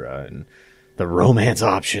Cassandra, and the romance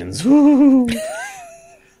options. Woo!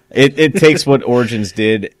 It takes what Origins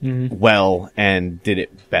did well and did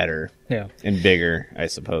it better and bigger, I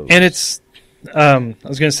suppose. And it's, I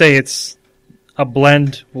was going to say, it's a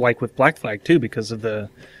blend like with Black Flag too, because of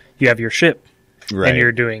you have your ship, right. and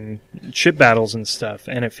you're doing ship battles and stuff,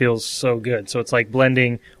 and it feels so good. So it's like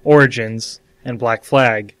blending Origins and Black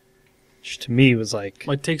Flag. Which to me was like...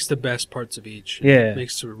 It takes the best parts of each. Yeah. It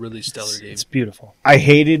makes it a really stellar game. It's beautiful. I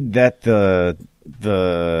hated that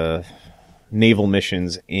the naval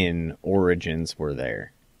missions in Origins were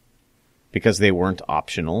there. Because they weren't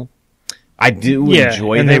optional. I do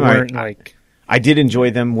enjoy and them. They weren't I did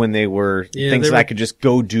enjoy them when they were things that I could just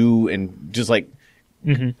go do and just like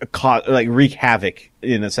wreak havoc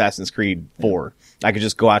in Assassin's Creed 4. I could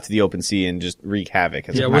just go out to the open sea and just wreak havoc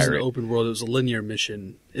as a pirate. It wasn't an open world. It was a linear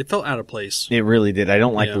mission. It felt out of place. It really did. I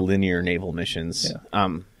don't like the linear naval missions.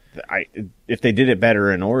 Yeah. If they did it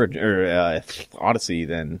better in Odyssey,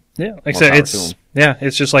 then except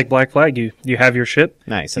it's just like Black Flag. You have your ship.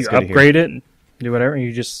 Nice. That's you good upgrade it, and do whatever. And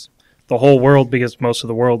you just the whole world, because most of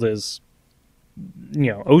the world is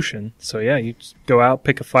ocean. So you just go out,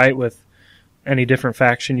 pick a fight with any different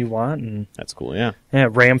faction you want, and that's cool. Yeah,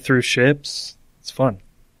 ram through ships. It's fun.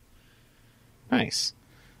 Nice.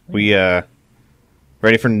 We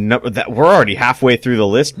ready for that? We're already halfway through the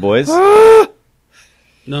list, boys.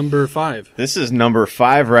 Number 5. This is number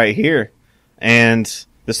 5 right here, and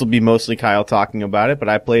this will be mostly Kyle talking about it. But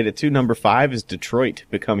I played it too. Number 5 is Detroit: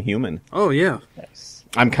 Become Human. Oh yeah. Nice.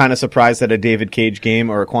 I'm kind of surprised that a David Cage game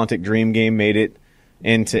or a Quantic Dream game made it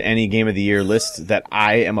into any Game of the Year list that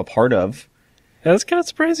I am a part of. That's kind of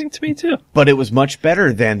surprising to me, too. But it was much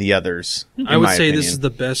better than the others. I would say this is the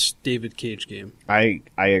best David Cage game. I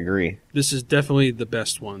agree. This is definitely the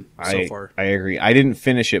best one so far. I agree. I didn't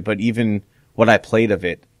finish it, but even what I played of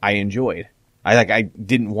it, I enjoyed. I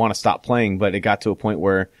didn't want to stop playing, but it got to a point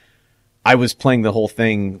where I was playing the whole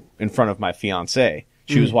thing in front of my fiancée.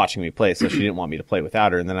 She was watching me play, so she didn't want me to play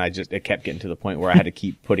without her. And then it kept getting to the point where I had to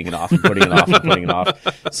keep putting it off and putting it off and putting it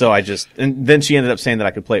off. So and then she ended up saying that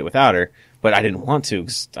I could play it without her, but I didn't want to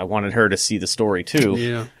because I wanted her to see the story too.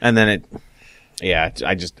 Yeah. And then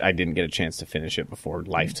I didn't get a chance to finish it before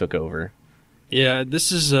life took over. Yeah,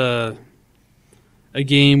 this is a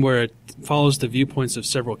game where it follows the viewpoints of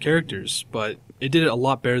several characters, but it did it a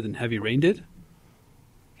lot better than Heavy Rain did.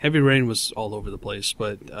 Heavy Rain was all over the place,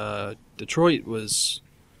 but Detroit was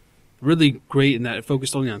really great in that it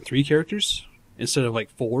focused only on 3 characters instead of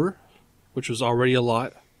 4, which was already a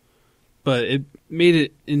lot. But it made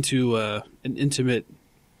it into an intimate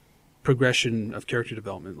progression of character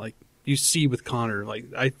development. Like you see with Connor,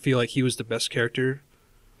 I feel like he was the best character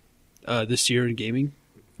this year in gaming.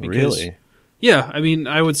 Really? Yeah, I mean,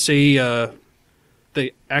 I would say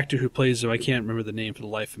the actor who plays him, I can't remember the name for the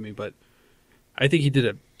life of me, but I think he did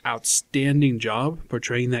an outstanding job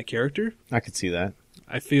portraying that character. I could see that.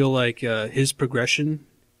 I feel like his progression,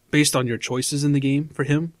 based on your choices in the game for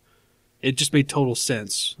him, it just made total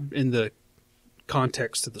sense in the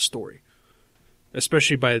context of the story.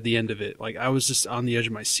 Especially by the end of it. I was just on the edge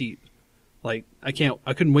of my seat. I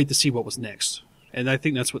couldn't wait to see what was next. And I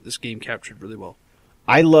think that's what this game captured really well.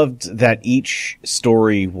 I loved that each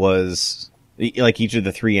story was, each of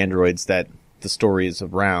the 3 androids that the story is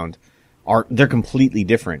around, they're completely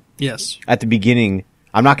different. Yes. At the beginning,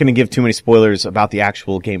 I'm not going to give too many spoilers about the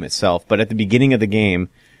actual game itself, but at the beginning of the game,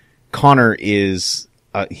 Connor is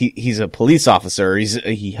he's a police officer.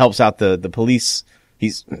 He helps out the police.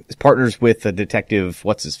 He's partners with the detective.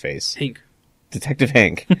 What's his face? Hank. Detective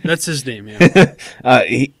Hank. That's his name. Yeah.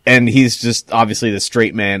 He's just obviously the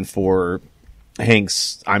straight man for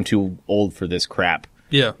Hank's "I'm too old for this crap"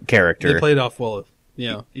 character. They played off well.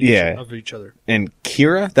 Of each other. And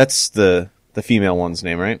Kira, that's the female one's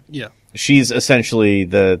name, right? Yeah. She's essentially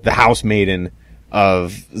the housemaiden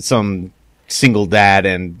of some single dad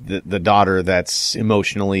and the daughter that's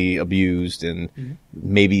emotionally abused and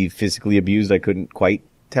maybe physically abused. I couldn't quite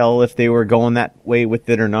tell if they were going that way with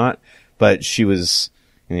it or not, but she was,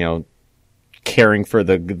 caring for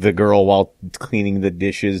the girl while cleaning the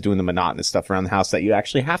dishes, doing the monotonous stuff around the house that you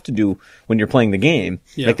actually have to do when you're playing the game.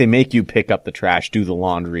 Yeah. They make you pick up the trash, do the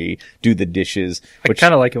laundry, do the dishes. I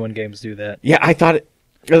kind of like it when games do that. Yeah, I thought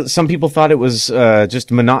some people thought it was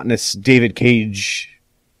just monotonous David Cage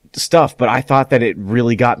stuff, but I thought that it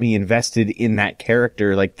really got me invested in that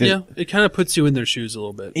character. It kind of puts you in their shoes a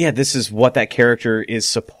little bit. Yeah, this is what that character is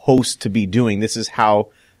supposed to be doing. This is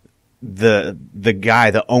how the guy,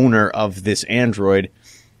 the owner of this android,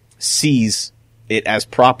 sees it as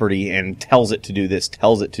property and tells it to do this,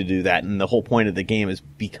 tells it to do that, and the whole point of the game is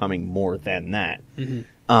becoming more than that.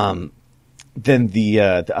 Then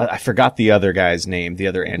I forgot the other guy's name, the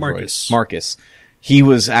other android, Marcus. He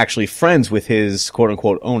was actually friends with his quote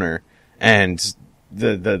unquote owner, and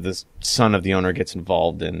the son of the owner gets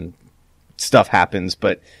involved and stuff happens.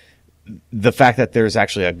 But the fact that there's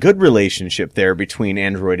actually a good relationship there between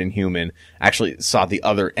android and human actually saw the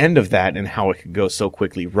other end of that and how it could go so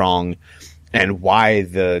quickly wrong, and why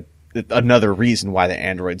another reason why the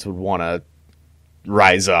androids would want to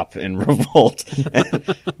rise up and revolt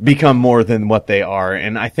and become more than what they are.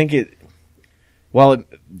 And I think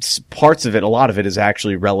parts of it, a lot of it is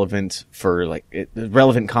actually relevant for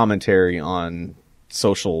relevant commentary on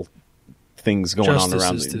social things going on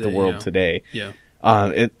around the world today. Yeah.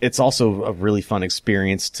 It's also a really fun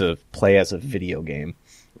experience to play as a video game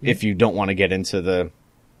if you don't want to get into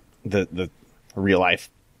the real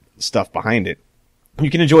life stuff behind it.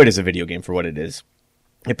 You can enjoy it as a video game for what it is.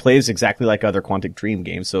 It plays exactly like other Quantic Dream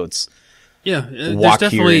games, so it's walk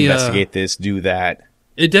here, investigate this, do that.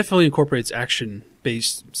 It definitely incorporates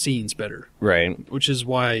action-based scenes better, right? Which is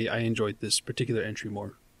why I enjoyed this particular entry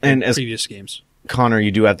more than as previous games. Connor,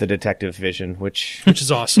 you do have the detective vision, which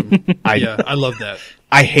is awesome. I love that.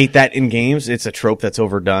 I hate that in games. It's a trope that's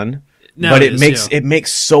overdone. But it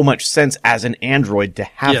makes so much sense as an android to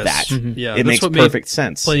have that. Mm-hmm. Yeah, it makes perfect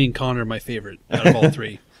sense. Playing Connor my favorite out of all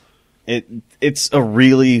three. It's a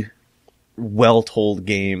really well-told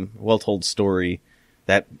game, well-told story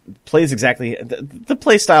that plays exactly the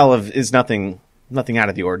play style is nothing out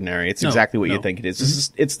of the ordinary. It's exactly what you think it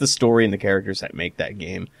is. It's the story and the characters that make that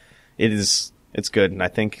game. It's good, and I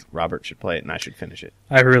think Robert should play it, and I should finish it.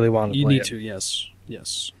 I really want to play it. You need to,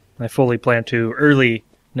 yes. I fully plan to early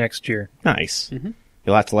next year. Nice. Mm-hmm.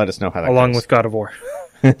 You'll have to let us know how that along goes. with God of War.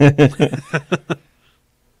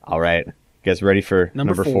 All right. You guys ready for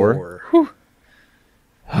number 4?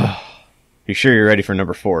 You sure you're ready for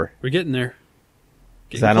number 4? We're getting there.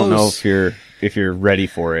 Because I don't know if you're ready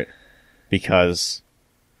for it, because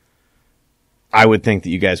I would think that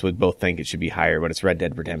you guys would both think it should be higher, but it's Red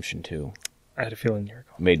Dead Redemption 2. I had a feeling you were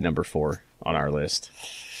going. Made number 4 on our list.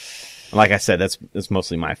 Like I said, that's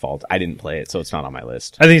mostly my fault. I didn't play it, so it's not on my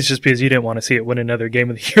list. I think it's just because you didn't want to see it win another Game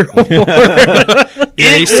of the Year award.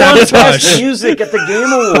 It sabotage music at the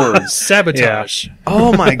Game Awards. Sabotage. Yeah.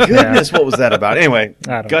 Oh my goodness, what was that about? Anyway,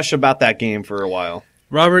 gush about that game for a while.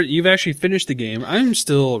 Robert, you've actually finished the game. I'm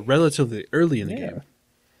still relatively early in the game.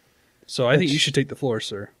 So I think you should take the floor,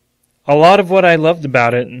 sir. A lot of what I loved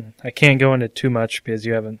about it, and I can't go into too much because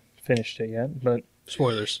you haven't finished it yet, but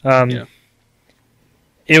spoilers.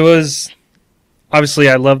 It was, obviously,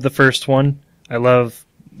 I love the first one. I love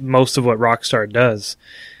most of what Rockstar does,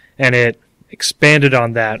 and it expanded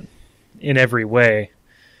on that in every way.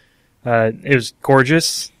 It was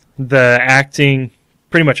gorgeous. The acting,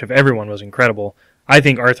 pretty much of everyone, was incredible. I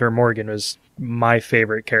think Arthur Morgan was my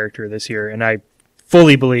favorite character this year, and I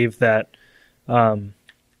fully believe that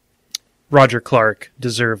Roger Clark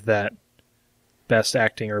deserved that best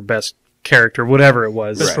acting or best character, whatever it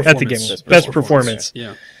was at the game. Best performance.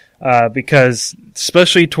 Yeah. Because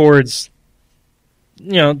especially towards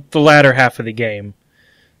the latter half of the game,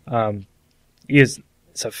 it's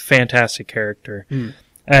a fantastic character.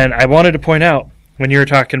 And I wanted to point out, when you were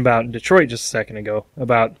talking about Detroit just a second ago,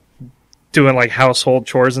 about doing like household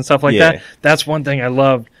chores and stuff like that, that's one thing I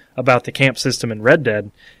loved about the camp system in Red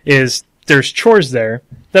Dead, is there's chores there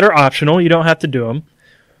that are optional. You don't have to do them.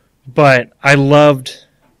 But I loved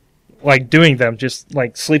doing them, just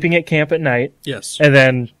like sleeping at camp at night. Yes. And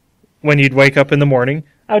then when you'd wake up in the morning,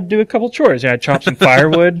 I'd do a couple chores. I'd chop some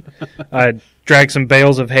firewood. I'd drag some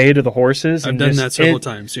bales of hay to the horses. I've done that several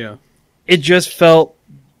times, yeah. It just felt,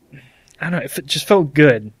 I don't know, it just felt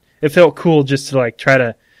good. It felt cool just to try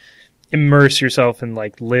to immerse yourself and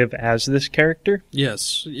live as this character.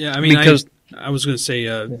 Yes. Yeah, I mean, because I was going to say,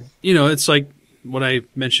 it's like what I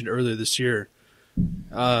mentioned earlier this year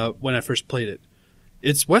when I first played it.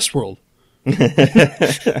 It's Westworld.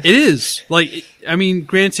 It is.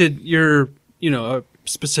 Granted, you're, a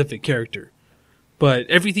specific character, but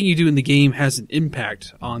everything you do in the game has an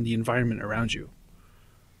impact on the environment around you.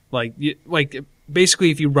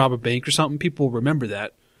 Basically, if you rob a bank or something, people will remember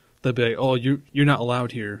that. They'll be like, "Oh, you're not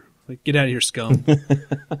allowed here. Get out of here, scum,"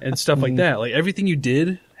 and stuff like that. Everything you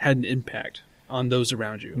did had an impact on those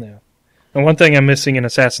around you. Yeah. And one thing I'm missing in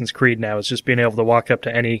Assassin's Creed now is just being able to walk up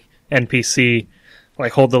to any NPC,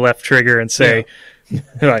 hold the left trigger and say,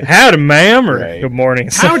 "Howdy, ma'am," or "Good morning."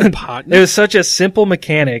 Howdy, partner. It was such a simple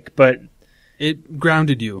mechanic, but it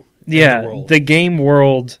grounded you. Yeah, the game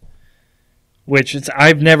world, which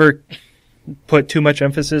I've never put too much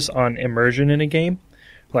emphasis on immersion in a game.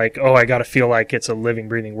 Like, oh, I got to feel like it's a living,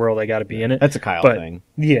 breathing world. I got to be in it. That's a Kyle But- thing.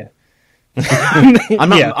 Yeah. I'm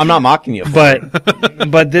not. Yeah. I'm not mocking you. For it.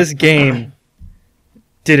 But this game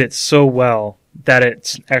did it so well that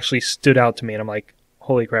it actually stood out to me, and I'm like,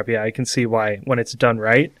 holy crap! Yeah, I can see why when it's done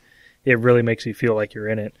right, it really makes you feel like you're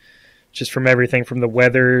in it. Just from everything from the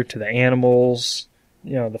weather to the animals,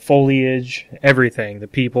 the foliage, everything, the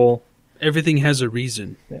people. Everything has a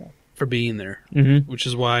reason Yeah. for being there, Mm-hmm. which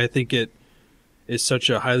is why I think it is such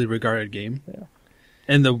a highly regarded game. Yeah.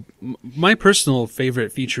 And my personal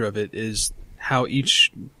favorite feature of it is how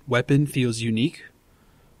each weapon feels unique.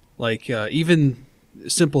 Like even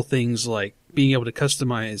simple things like being able to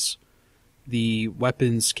customize the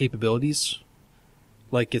weapon's capabilities,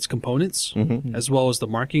 like its components, as well as the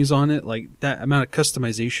markings on it, like that amount of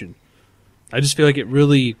customization. I just feel like it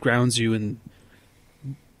really grounds you in,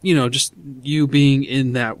 just you being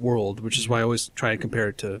in that world, which is why I always try to compare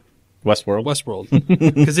it to Westworld. Westworld.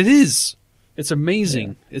 Because it is. It's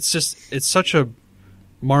amazing. Yeah. It's such a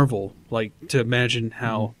marvel, like, to imagine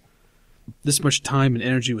how this much time and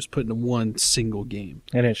energy was put into one single game.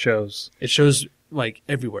 And it shows. It shows, like,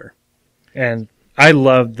 everywhere. And I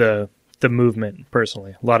love the movement,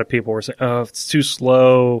 personally. A lot of people were saying, oh, it's too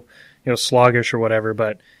slow, sluggish or whatever,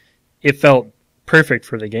 but it felt perfect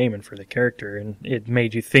for the game and for the character, and it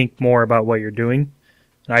made you think more about what you're doing.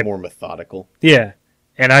 More methodical. Yeah,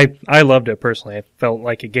 and I loved it personally. I felt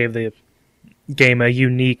like it gave the game a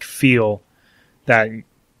unique feel that,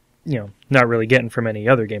 not really getting from any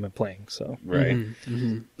other game I'm playing. So Right.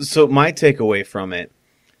 Mm-hmm. So my takeaway from it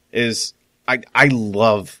is I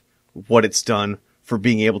love what it's done for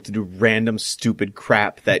being able to do random stupid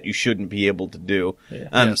crap that you shouldn't be able to do. Yeah.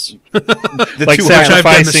 Yes. The like two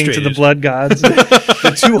sacrificing to the demonstrated. blood gods.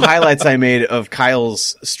 the two highlights I made of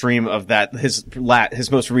Kyle's stream of that, his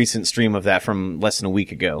most recent stream of that from less than a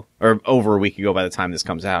week ago, or over a week ago by the time this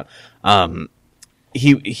comes out.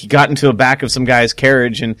 He got into the back of some guy's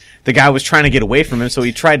carriage, and the guy was trying to get away from him, so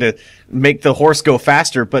he tried to make the horse go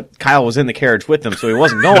faster, but Kyle was in the carriage with him, so he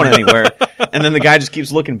wasn't going anywhere. And then the guy just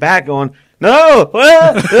keeps looking back, going, "No!"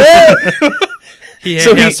 He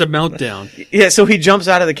So has a meltdown. Yeah, so he jumps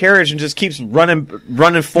out of the carriage and just keeps running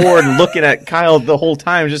forward and looking at Kyle the whole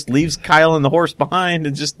time. Just leaves Kyle and the horse behind,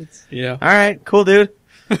 and just, Yeah. all right, cool, dude.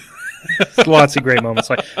 Lots of great moments,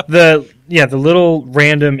 like the little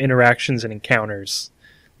random interactions and encounters.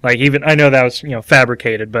 Like, even I know that was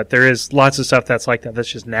fabricated, but there is lots of stuff that's like that. That's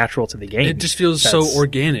just natural to the game. It just feels so That's-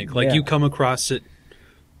 organic. Like, yeah. you come across it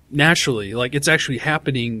naturally. Like, it's actually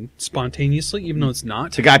happening spontaneously, even though it's not.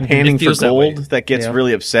 It's a guy panning for feels that way. gold that gets Yeah.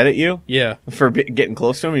 really upset at you Yeah. for getting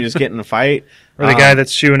close to him. You just get in a fight. Or the guy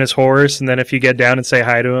that's shoeing his horse, and then if you get down and say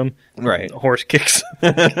hi to him, Right. the horse kicks.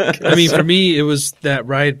 I mean, for me, it was that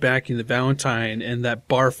ride back in the Valentine and that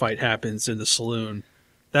bar fight happens in the saloon.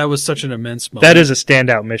 That was such an immense moment. That is a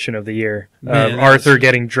standout mission of the year. Man, that Arthur was-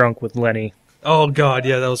 getting drunk with Lenny. Oh, God,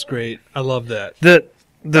 yeah, that was great. I love that. The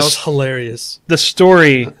That was hilarious. the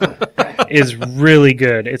story is really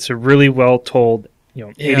good. It's a really well told,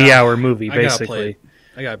 80-hour movie I gotta play basically, it.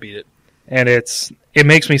 I gotta beat it. and it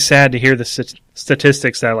makes me sad to hear the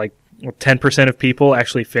statistics that like 10% of people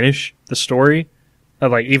actually finish the story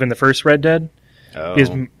of like even the first Red Dead, Oh. because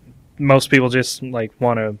most people just like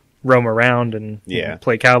want to roam around and Yeah.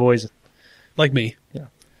 play cowboys. Like me.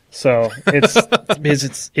 So it's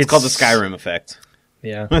It's called the Skyrim effect.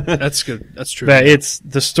 Yeah. That's good. That's true. But it's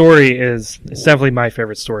definitely my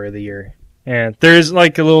favorite story of the year. And there's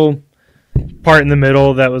like a little part in the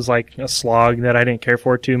middle that was like a slog that I didn't care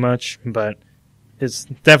for too much, but it's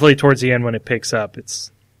definitely towards the end when it picks up.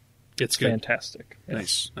 It's It's good. fantastic.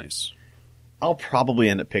 Nice, nice. I'll probably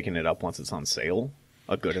end up picking it up once it's on sale.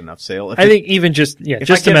 A good enough sale. I think even just if I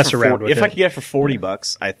just to get it mess for around 40 with if it. I could get it for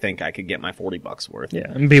 $40, I think I could get my $40 worth.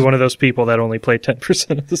 Yeah, and be one of those people that only play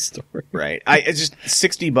 10% of the story. Right. It's just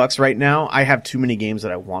 $60 right now. I have too many games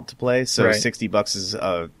that I want to play, so Right.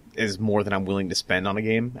 $60 is more than I'm willing to spend on a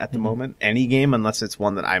game at the moment. Any game, unless it's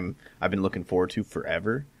one that I've been looking forward to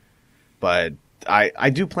forever. But I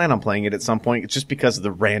do plan on playing it at some point, just because of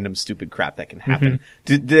the random stupid crap that can happen.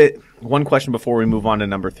 One question before we move on to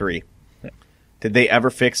number 3. Did they ever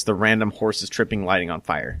fix the random horses tripping lighting on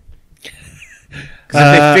fire? Because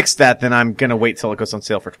if they fixed that, then I'm gonna wait till it goes on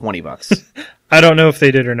sale for $20. I don't know if they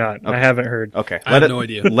did or not. I haven't heard. Okay, I have no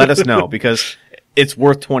idea. Let us know, because it's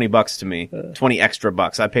worth $20 to me. 20 extra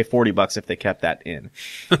bucks. I'd pay $40 if they kept that in.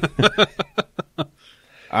 All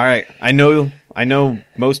right, I know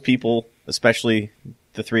most people, especially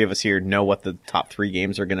the three of us here, know what the top 3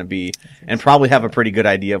 games are going to be, and probably have a pretty good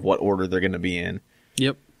idea of what order they're going to be in.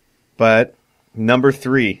 Yep. But number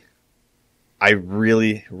 3, I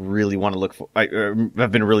really, really want to look for.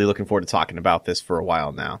 I've been really looking forward to talking about this for a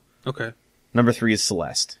while now. Okay. Number 3 is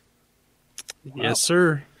Celeste. Yes,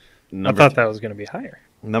 sir. I thought that was going to be higher.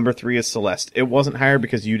 Number 3 is Celeste. It wasn't higher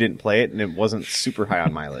because you didn't play it, and it wasn't super high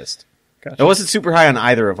on my list. Gotcha. It wasn't super high on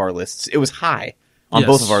either of our lists. It was high on Yes,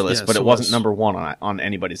 both of our lists, yes, but it it wasn't was. number 1 on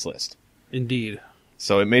anybody's list. Indeed.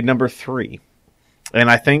 So it made number 3.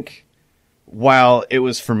 And I think while it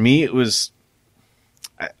was for me,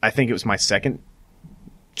 I think it was my second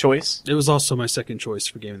choice. It was also my second choice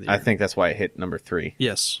for Game of the Year. I think that's why it hit number 3.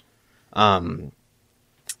 Yes.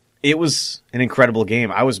 It was an incredible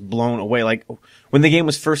game. I was blown away. Like when the game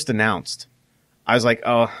was first announced, I was like,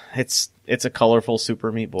 "Oh, it's a colorful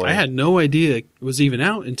Super Meat Boy." I had no idea it was even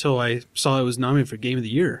out until I saw it was nominated for Game of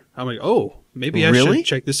the Year. I'm like, oh, maybe I Really? should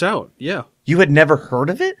check this out. Yeah. You had never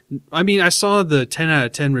heard of it? I mean, I saw the 10 out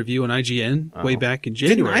of 10 review on IGN way back in Didn't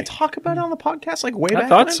January. I talk about it on the podcast like way I back?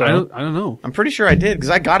 thought when? so. I don't know. I'm pretty sure I did because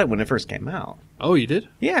I got it when it first came out. Oh, you did?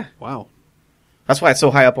 Yeah, Wow. that's why it's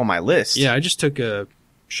so high up on my list. Yeah, I just took a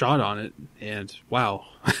shot on it, and wow.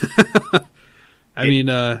 I mean,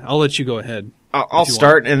 I'll let you go ahead. I'll if you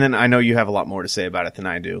start, and then I know you have a lot more to say about it than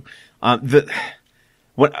I do.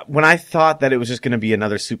 When I thought that it was just going to be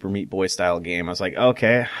another Super Meat Boy style game, I was like,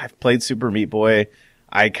 okay, I've played Super Meat Boy.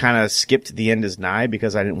 I kind of skipped The End Is Nigh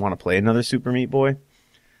because I didn't want to play another Super Meat Boy.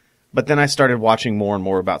 But then I started watching more and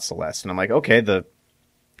more about Celeste, and I'm like, okay,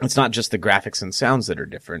 it's not just the graphics and sounds that are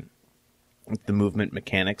different. The movement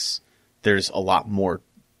mechanics, there's a lot more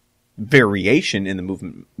variation in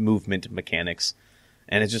the movement mechanics,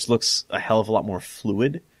 and it just looks a hell of a lot more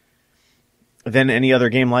fluid than any other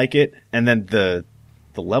game like it. And then the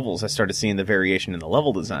levels, I started seeing the variation in the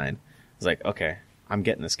level design. I was like, okay, I'm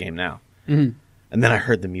getting this game now. Mhm. And then I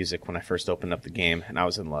heard the music when I first opened up the game, and I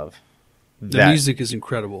was in love. The music is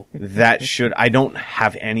incredible. I don't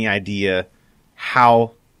have any idea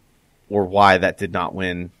how or why that did not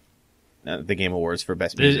win the Game Awards for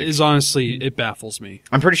Best It Music. is honestly, it baffles me.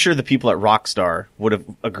 I'm pretty sure the people at Rockstar would have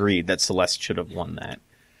agreed that Celeste should have won that.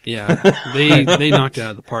 Yeah, they knocked it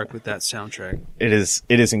out of the park with that soundtrack. It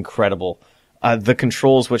is incredible. The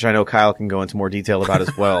controls, which I know Kyle can go into more detail about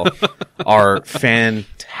as well, are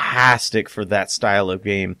fantastic for that style of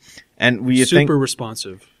game. And Super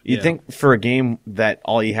responsive. You'd Yeah. think for a game that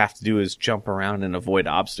all you have to do is jump around and avoid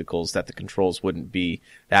obstacles that the controls wouldn't be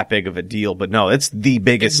that big of a deal. But no, it's the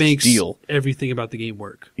biggest it makes deal. everything about the game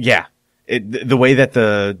work. Yeah. The way that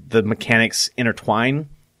the mechanics intertwine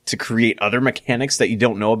to create other mechanics that you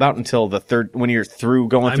don't know about until when you're through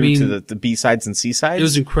going through to the B-sides and C-sides. It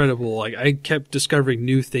was incredible. Like I kept discovering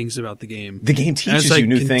new things about the game. The game teaches as I you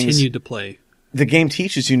new things. continued to play. The game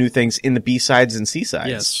teaches you new things in the B-sides and C-sides.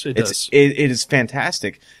 Yes, it does. It is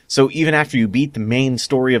fantastic. So even after you beat the main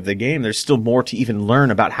story of the game, there's still more to even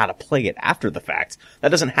learn about how to play it after the fact. That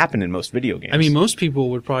doesn't happen in most video games. I mean, most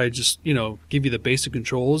people would probably just, give you the basic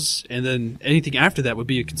controls, and then anything after that would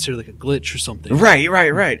be considered like a glitch or something.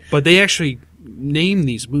 Right. But they actually name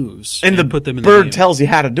these moves And the put them in bird the game. tells you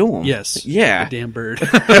how to do them. Yes. Yeah. The damn bird.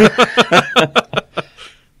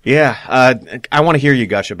 Yeah. I want to hear you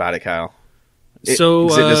gush about it, Kyle. It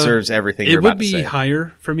deserves everything it you're would about to be say.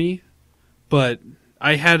 higher for me, but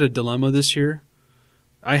I had a dilemma this year.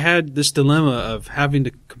 I had this dilemma of having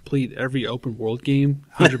to complete every open world game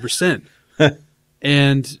 100%.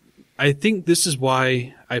 And I think this is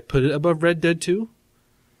why I put it above Red Dead 2,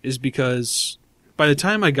 is because by the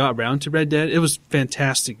time I got around to Red Dead, it was a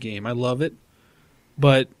fantastic game. I love it.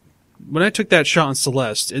 But when I took that shot on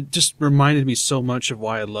Celeste, it just reminded me so much of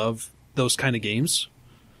why I love those kind of games.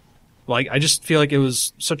 Like, I just feel like it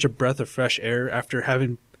was such a breath of fresh air after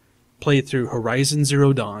having played through Horizon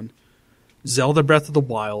Zero Dawn, Zelda Breath of the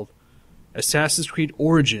Wild, Assassin's Creed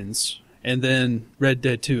Origins, and then Red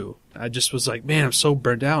Dead 2. I just was like, man, I'm so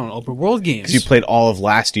burnt out on open world games. Because you played all of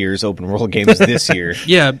last year's open world games this year.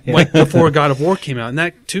 Yeah, like before God of War came out, and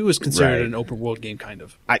that too is considered Right. an open world game, kind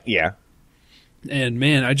of. Yeah. And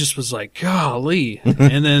man, I just was like, golly.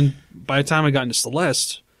 And then by the time I got into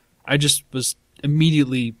Celeste, I just was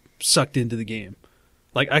immediately sucked into the game.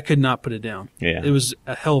 Like, I could not put it down. Yeah. It was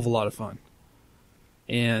a hell of a lot of fun.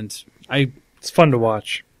 And It's fun to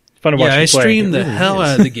watch. It's fun to watch. I you play. streamed the It really hell is.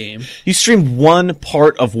 out of the game. You streamed one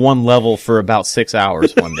part of one level for about 6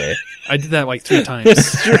 hours one day. I did that like 3 times.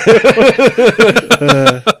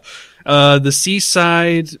 The C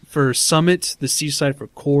side for Summit, the C side for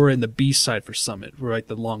Core, and the B side for Summit were like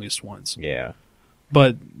the longest ones. Yeah.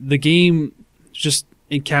 But the game just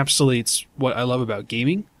encapsulates what I love about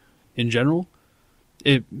gaming in general.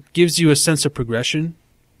 It gives you a sense of progression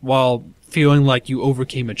while feeling like you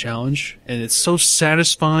overcame a challenge, and it's so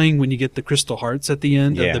satisfying when you get the crystal hearts at the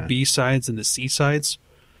end of the B sides and the C sides.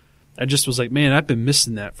 I just was like, man, I've been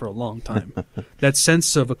missing that for a long time. That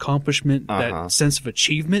sense of accomplishment, that sense of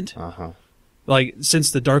achievement, like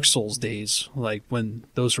since the Dark Souls days, like when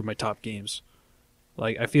those were my top games.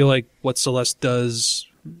 Like I feel like what Celeste does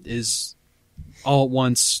is all at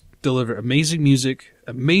once deliver amazing music,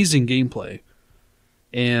 amazing gameplay,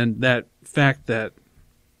 and that fact that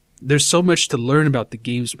there's so much to learn about the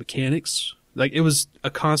game's mechanics. Like it was a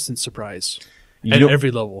constant surprise at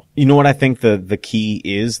every level. You know what I think the key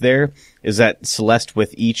is there is that Celeste,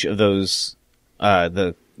 with each of those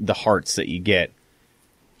the hearts that you get,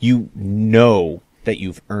 you know that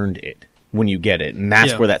you've earned it when you get it, and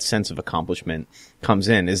that's where that sense of accomplishment comes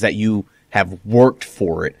in, is that you have worked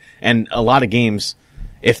for it. And a lot of games,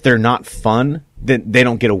 if they're not fun, then they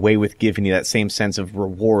don't get away with giving you that same sense of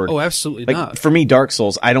reward. Oh, absolutely like, not. For me, Dark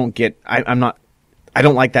Souls, I don't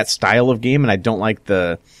like that style of game, and I don't like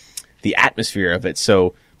the atmosphere of it.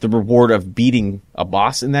 So the reward of beating a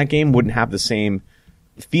boss in that game wouldn't have the same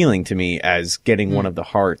feeling to me as getting one of the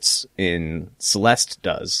hearts in Celeste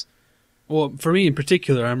does. Well, for me in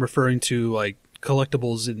particular, I'm referring to like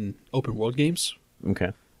collectibles in open world games.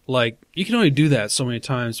 Okay. Like you can only do that so many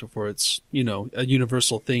times before it's, you know, a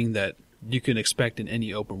universal thing that you can expect in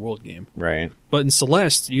any open world game. Right. But in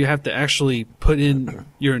Celeste, you have to actually put in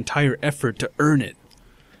your entire effort to earn it.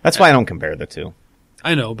 That's why I don't compare the two.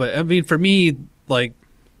 I know, but I mean, for me, like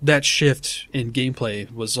that shift in gameplay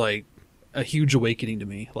was like a huge awakening to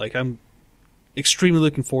me. Like I'm extremely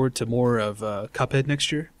looking forward to more of Cuphead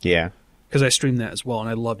next year. Yeah. Because I streamed that as well, and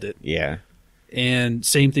I loved it. Yeah. And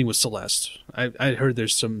same thing with Celeste. I heard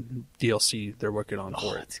there's some DLC they're working on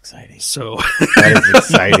for it. That's exciting. So that is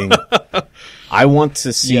exciting. I want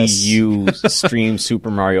to see you stream Super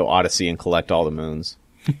Mario Odyssey and collect all the moons.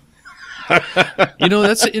 You know,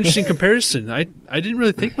 that's an interesting comparison. I didn't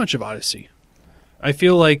really think much of Odyssey. I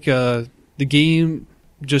feel like the game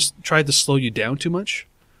just tried to slow you down too much.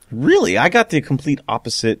 Really? I got the complete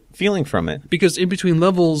opposite feeling from it. Because in between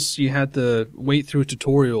levels, you had to wait through a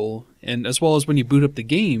tutorial, and as well as when you boot up the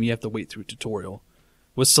game, you have to wait through a tutorial.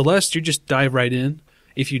 With Celeste, you just dive right in.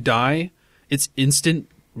 If you die, it's instant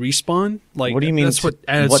respawn. Like, what do you mean? That's what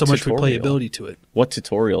added so much replayability to it. What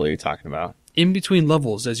tutorial are you talking about? In between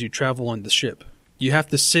levels, as you travel on the ship, you have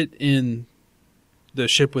to sit in the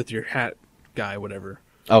ship with your hat guy, whatever.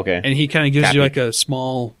 Okay. And he kind of gives you like a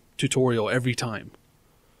small tutorial every time.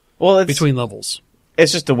 Well, it's between levels.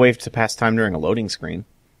 It's just a way to pass time during a loading screen.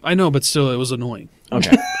 I know, but still, it was annoying.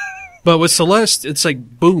 Okay. But with Celeste, it's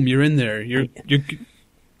like boom, you're in there. You're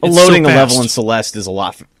loading a level in Celeste is a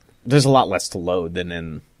lot. There's a lot less to load than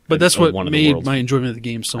in. But that's what made my enjoyment of the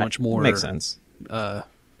game so much more. Makes sense.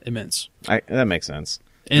 Immense. That makes sense.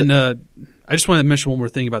 And I just wanted to mention one more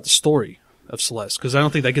thing about the story of Celeste, because I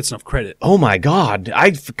don't think that gets enough credit. Oh my god,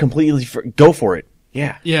 I completely go for it.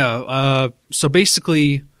 Yeah. Yeah. So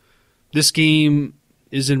basically, this game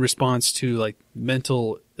is in response to like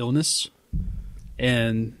mental illness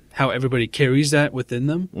and how everybody carries that within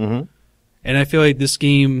them. Mm-hmm. And I feel like this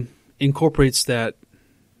game incorporates that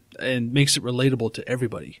and makes it relatable to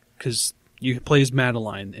everybody, because you play as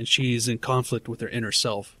Madeline and she's in conflict with her inner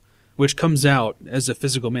self, which comes out as a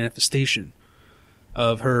physical manifestation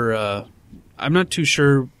of her. I'm not too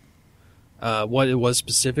sure what it was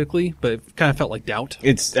specifically, but it kind of felt like doubt.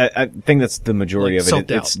 It's I think that's the majority like of it.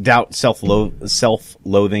 Self-doubt. It's doubt,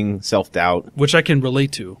 self-loathing, self-doubt, which I can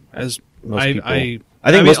relate to, as most people.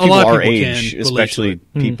 I think most a people lot of our people age, can relate especially to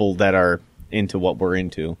it. people that are into what we're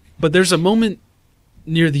into. But there's a moment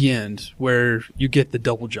near the end where you get the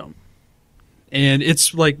double jump, and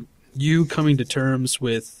it's like you coming to terms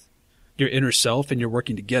with your inner self, and you're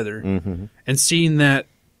working together, and seeing that,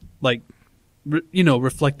 like,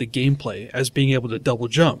 reflect the gameplay as being able to double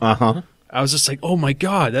jump. I was just like, oh my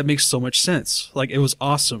god, that makes so much sense. Like, it was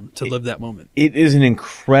awesome to live that moment. It is an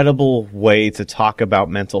incredible way to talk about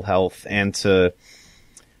mental health and to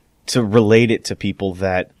relate it to people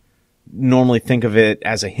that normally think of it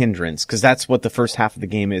as a hindrance, because that's what the first half of the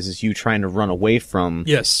game is you trying to run away from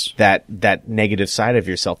that negative side of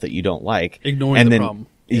yourself that you don't like, ignoring the problem.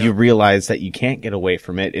 You realize that you can't get away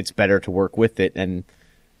from it. It's better to work with it, and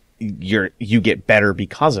you get better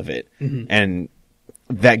because of it. And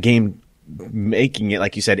that game, making it,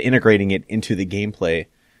 like you said, integrating it into the gameplay,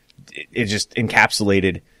 it just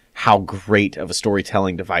encapsulated how great of a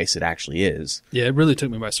storytelling device it actually is. Yeah, it really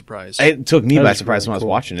took me by surprise. It took me by surprise when I was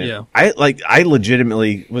watching it. Yeah. I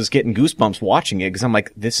legitimately was getting goosebumps watching it, because I'm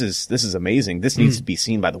like, this is amazing. This needs to be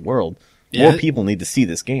seen by the world. More people need to see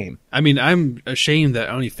this game. I mean, I'm ashamed that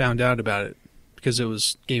I only found out about it because it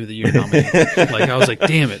was Game of the Year nominated. Like I was like,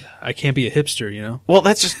 damn it, I can't be a hipster, you know? Well,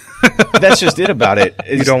 that's just it about it.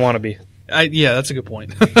 You don't want to be. Yeah, that's a good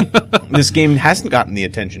point. This game hasn't gotten the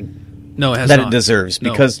attention No, it has that not. it deserves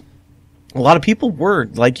No. because a lot of people were,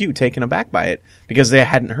 like you, taken aback by it because they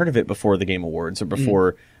hadn't heard of it before the Game Awards or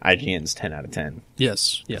before IGN's 10 out of 10.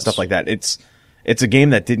 Yes. Stuff like that. It's a game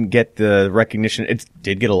that didn't get the recognition. It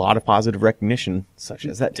did get a lot of positive recognition, such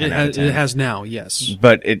as that 10 out of 10. It has now, yes.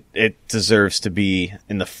 But it deserves to be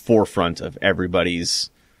in the forefront of everybody's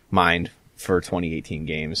mind for 2018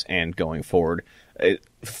 games and going forward.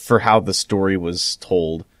 For how the story was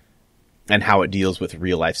told and how it deals with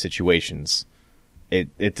real life situations,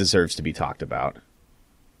 it deserves to be talked about.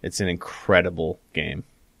 It's an incredible game.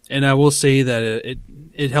 And I will say that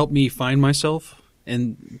it helped me find myself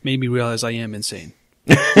and made me realize I am insane.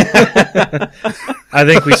 I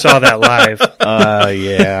think we saw that live.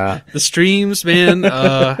 Yeah. The streams, man.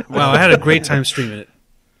 Wow, I had a great time streaming it.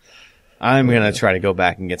 I'm going to try to go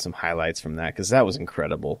back and get some highlights from that because that was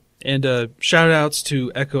incredible. And shout outs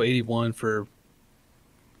to Echo 81 for,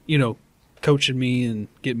 coaching me and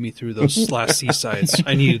getting me through those last C-sides.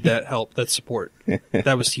 I needed that help, that support.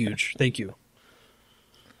 That was huge. Thank you.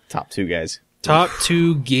 Top two guys. Top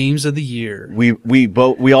 2 games of the year.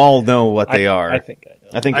 We all know what they are. I think I know.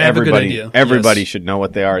 I think I have a good everybody idea. Yes. should know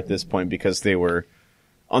what they are at this point because they were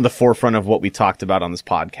on the forefront of what we talked about on this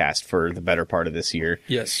podcast for the better part of this year.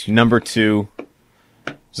 Yes. Number 2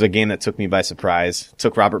 was a game that took me by surprise.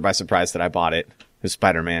 Took Robert by surprise that I bought it. It was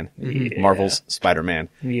Spider-Man. Yeah. Marvel's Spider-Man.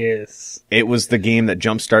 Yes. It was the game that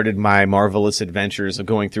jump-started my marvelous adventures of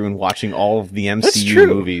going through and watching all of the MCU true.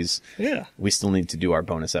 movies. Yeah. We still need to do our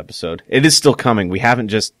bonus episode. It is still coming. We haven't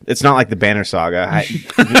just... It's not like the Banner Saga.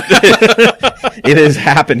 It is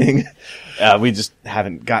happening. We just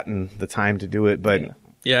haven't gotten the time to do it, but...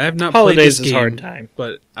 Yeah, I have not Holidays played this is game, hard time.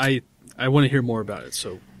 but I want to hear more about it,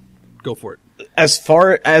 so go for it. As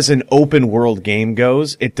far as an open world game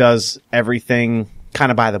goes, it does everything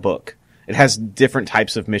kind of by the book. It has different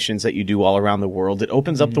types of missions that you do all around the world. It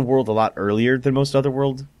opens up the world a lot earlier than most other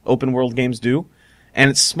open world games do,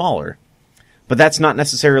 and it's smaller. But that's not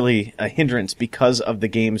necessarily a hindrance because of the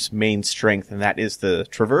game's main strength, and that is the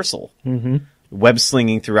traversal. Mm-hmm. Web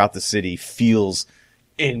slinging throughout the city feels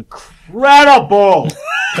incredible.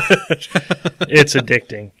 It's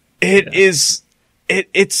addicting. It is.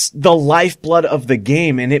 It's the lifeblood of the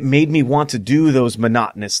game, and it made me want to do those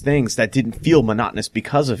monotonous things that didn't feel monotonous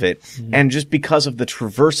because of it. Mm-hmm. And just because of the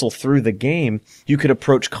traversal through the game, you could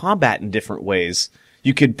approach combat in different ways.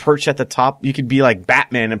 You could perch at the top. You could be like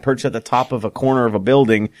Batman and perch at the top of a corner of a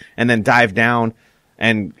building and then dive down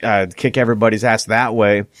and kick everybody's ass that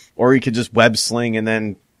way. Or you could just web sling and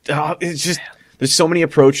then it's just there's so many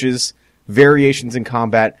approaches, variations in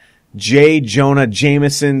combat. J. Jonah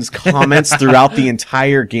Jameson's comments throughout the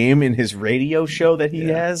entire game in his radio show that he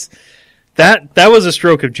has. That was a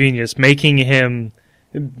stroke of genius, making him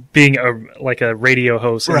being a radio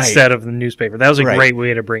host Right. instead of the newspaper. That was a Right. great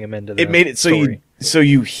way to bring him into the It made it story. so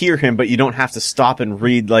you hear him, but you don't have to stop and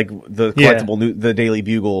read like the collectible the Daily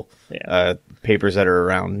Bugle papers that are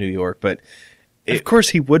around New York. But Of course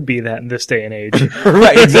he would be that in this day and age.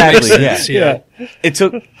 right, exactly. Makes sense, yeah. It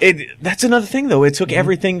took it. That's another thing, though. It took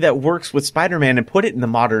everything that works with Spider-Man and put it in the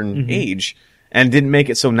modern age, and didn't make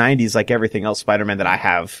it so 90s like everything else Spider-Man that I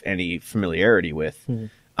have any familiarity with.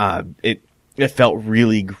 It felt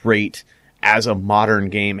really great as a modern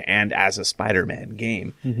game and as a Spider-Man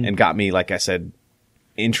game, and got me, like I said,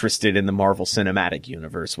 interested in the Marvel Cinematic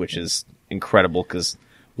Universe, which is incredible because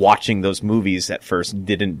watching those movies at first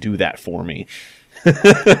didn't do that for me.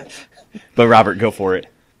 But Robert, go for it.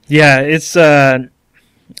 Yeah, it's I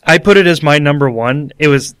put it as my number 1. It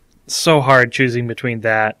was so hard choosing between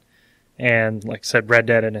that and, like I said, Red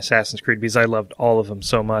Dead and Assassin's Creed because I loved all of them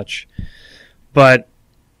so much. But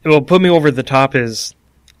what put me over the top is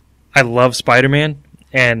I love Spider-Man,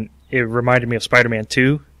 and it reminded me of Spider-Man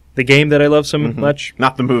 2, the game that I love so much.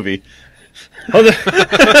 Not the movie.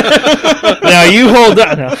 Now you hold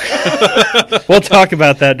on. No. We'll talk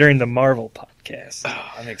about that during the Marvel podcast.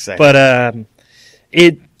 Oh, I'm excited. But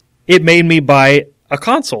it made me buy a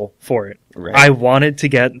console for it. Right. I wanted to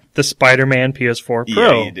get the Spider-Man PS4 Yeah,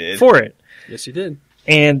 Pro you did. for it. Yes, you did.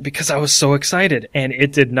 And because I was so excited, and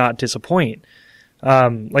it did not disappoint.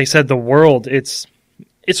 Like I said, the world, it's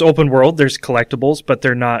open world. There's collectibles, but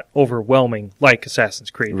they're not overwhelming like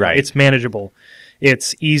Assassin's Creed. Right. It's manageable.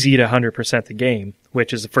 It's easy to 100% the game,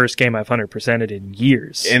 which is the first game I've 100%ed in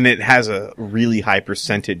years. And it has a really high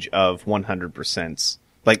percentage of 100%.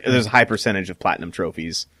 Like, there's a high percentage of platinum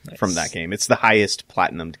trophies from that game. It's the highest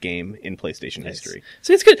platinumed game in PlayStation history.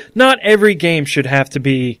 See, it's good. Not every game should have to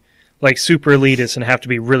be like super elitist and have to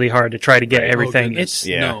be really hard to try to get Right. everything. Oh, goodness.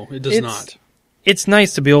 Yeah. No, it does not. It's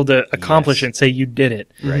nice to be able to accomplish Yes. it and say you did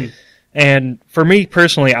it. Right. And for me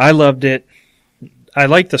personally, I loved it. I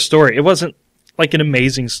liked the story. It wasn't like an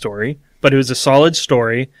amazing story, but it was a solid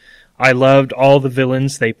story. I loved all the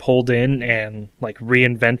villains they pulled in and like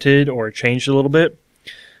reinvented or changed a little bit.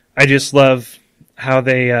 I just love how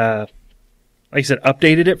they, like I said,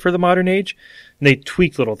 updated it for the modern age. And they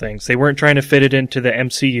tweaked little things. They weren't trying to fit it into the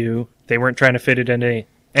MCU. They weren't trying to fit it into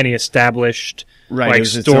any established Right. like it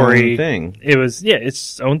was story. its own thing. It was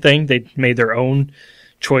its own thing. They made their own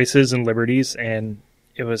choices and liberties, and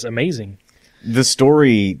it was amazing. The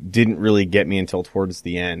story didn't really get me until towards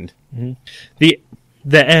the end. The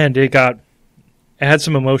end, it had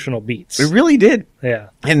some emotional beats. It really did. Yeah.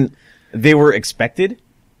 And they were expected.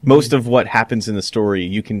 Most of what happens in the story,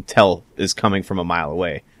 you can tell is coming from a mile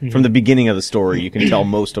away. From the beginning of the story, you can tell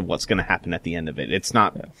most of what's going to happen at the end of it. It's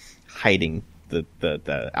not hiding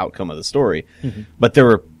the outcome of the story. But there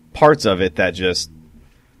were parts of it that just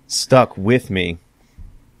stuck with me.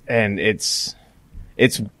 And it's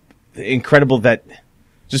incredible that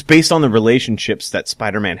just based on the relationships that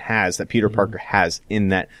Spider-Man has, that Peter Parker has in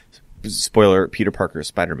that. Spoiler: Peter Parker is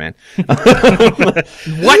Spider-Man.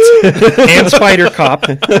 What? And Spider Cop.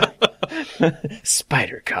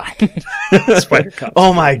 Spider Cop. Spider Cop.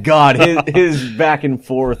 Oh my God, his back and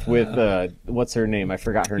forth with what's her name? I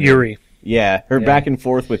forgot her name. Yuri. Yeah, her back and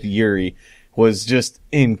forth with Yuri was just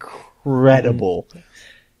incredible.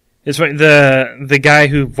 It's funny, the guy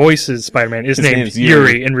who voices Spider-Man is His named name's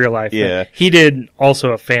Yuri Yuri in real life. Yeah. He did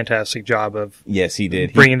also a fantastic job of Yes, he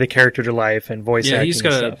did. bringing the character to life and voice Yeah, acting he's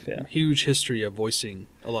got and a stuff. Yeah. huge history of voicing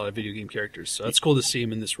a lot of video game characters, so it's cool to see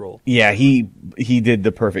him in this role. He did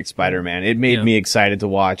the perfect Spider-Man. It made Yeah. me excited to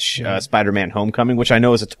watch Spider-Man: Homecoming, which I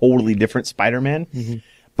know is a totally different Spider-Man.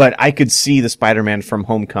 But I could see the Spider-Man from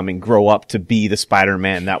Homecoming grow up to be the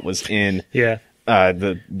Spider-Man that was in Yeah.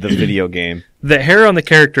 the video game. The hair on the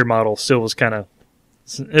character model still was kind of...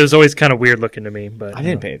 It was always kind of weird looking to me, but... I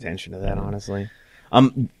didn't pay attention to that, honestly.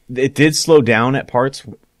 It did slow down at parts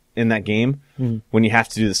in that game when you have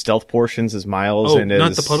to do the stealth portions as Miles Oh, and as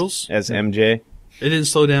not the puddles? as MJ. It didn't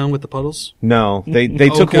slow down with the puddles? No, they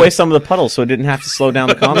took Okay. away some of the puddles, so it didn't have to slow down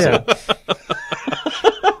the console.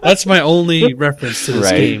 That's my only reference to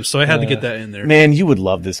this Right. game, so I had to get that in there. Man, you would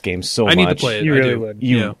love this game so much. I need to play it. You I really do.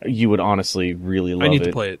 would. You would honestly really love it. I need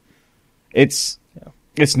to play it. It's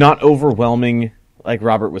not overwhelming, like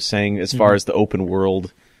Robert was saying, as far as the open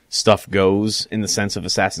world stuff goes in the sense of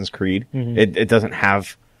Assassin's Creed. It doesn't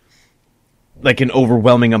have like an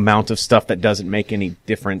overwhelming amount of stuff that doesn't make any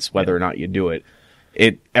difference whether or not you do it.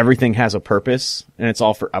 Everything has a purpose, and it's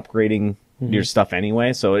all for upgrading your stuff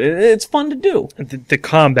anyway. So it's fun to do. The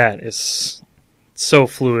combat is so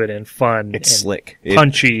fluid and fun. It's and slick,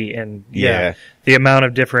 punchy, and Yeah. the amount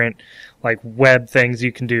of different like web things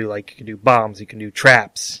you can do. Like you can do bombs, you can do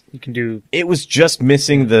traps, you can do... It was just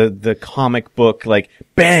missing the comic book, like,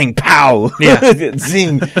 bang, pow, Yeah.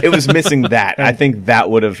 zing. It was missing that. I think that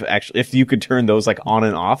would have actually, if you could turn those, like, on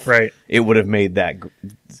and off, Right. it would have made that,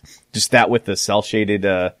 just that with the cell-shaded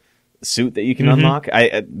suit that you can unlock,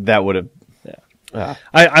 that would have...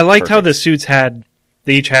 I liked how Perfect. the suits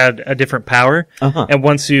they each had a different power, Uh-huh. and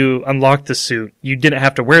once you unlocked the suit, you didn't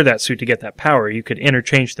have to wear that suit to get that power. You could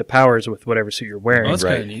interchange the powers with whatever suit you're wearing. Oh, that's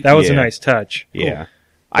Right. kind of neat. That was a Yeah. nice touch. Yeah.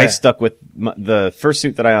 I Yeah. stuck with the first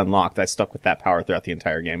suit that I unlocked, I stuck with that power throughout the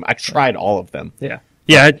entire game. I tried all of them. Yeah.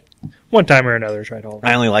 Yeah. One time or another, I tried all of them.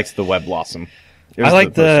 I only liked the Web Blossom. It I was like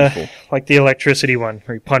most the useful. electricity one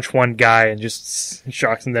where you punch one guy and just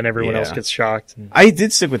shocks, and then everyone Yeah. else gets shocked. And, I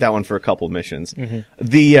did stick with that one for a couple of missions.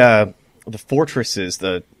 The fortresses,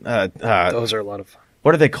 those are a lot of fun.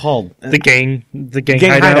 what are they called? The gang Gang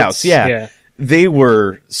hideouts, yeah. They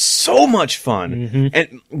were so much fun.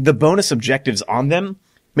 And the bonus objectives on them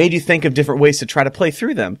made you think of different ways to try to play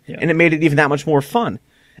through them. Yeah. And it made it even that much more fun.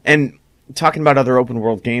 And talking about other open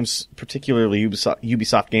world games, particularly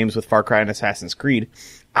Ubisoft games with Far Cry and Assassin's Creed,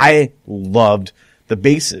 I loved the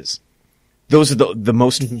bases. Those are the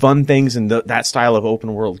most fun things in that style of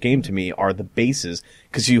open world game to me are the bases,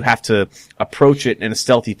 because you have to approach it in a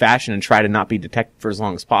stealthy fashion and try to not be detected for as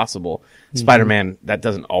long as possible. Spider-Man, that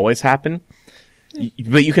doesn't always happen.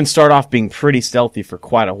 But you can start off being pretty stealthy for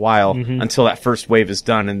quite a while until that first wave is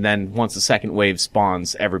done, and then once the second wave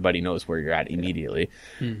spawns, everybody knows where you're at immediately.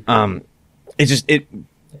 It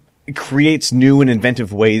creates new and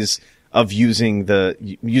inventive ways of using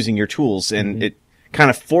your tools, and it kind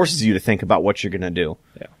of forces you to think about what you're going to do.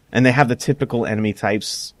 Yeah. And they have the typical enemy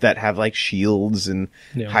types that have like shields and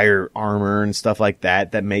Yeah. higher armor and stuff like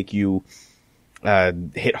that make you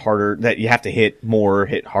hit harder, that you have to hit more,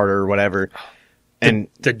 hit harder, whatever. And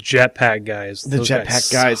the jetpack guys. the those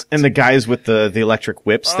jetpack guys and the guys with the electric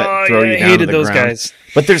whips that throw you I down hated to the those ground. guys.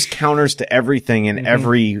 But there's counters to everything, and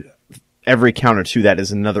every counter to that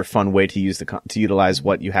is another fun way to use to utilize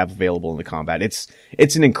what you have available in the combat. It's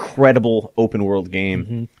an incredible open world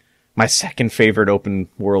game. My second favorite open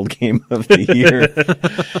world game of the year.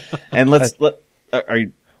 And are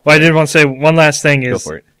you? Well, I did want to say one last thing is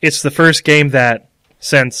for it. It's the first game that,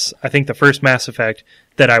 since I think the first Mass Effect,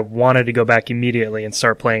 that I wanted to go back immediately and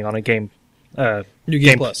start playing on a game. New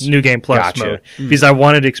Game Plus. New Game Plus Gotcha. mode. Because I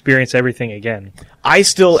wanted to experience everything again. I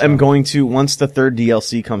still am going to, once the third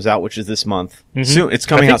DLC comes out, which is this month. Soon, it's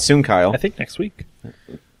coming out soon, Kyle. I think next week.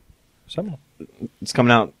 Somehow. It's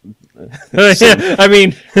coming out. I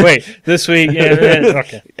mean, wait, this week. Yeah,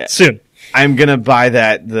 okay. Soon. I'm gonna buy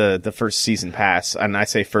the first season pass, and I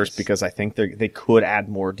say first because I think they could add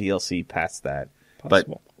more DLC past that.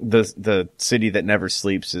 Possible. But the City That Never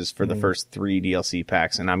Sleeps is for the first 3 DLC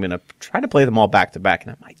packs, and I'm gonna try to play them all back to back,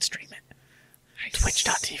 and I might stream it.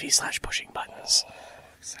 Twitch.tv/pushingbuttons.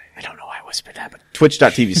 I don't know why I whispered that, but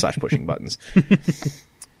Twitch.tv/pushingbuttons.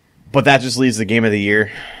 But that just leaves the game of the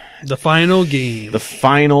year. The final game The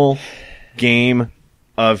final game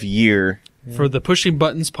of year. for the Pushing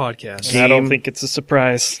Buttons podcast. I don't think it's a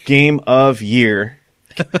surprise. Game of year.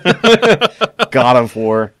 God of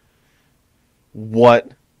War.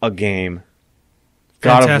 What a game.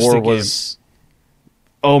 God of Fantastic War was...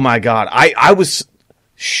 Oh my god. I was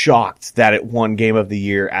shocked that it won Game of the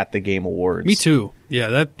Year at the Game Awards. Me too. Yeah,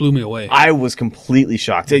 that blew me away. I was completely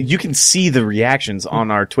shocked. You can see the reactions on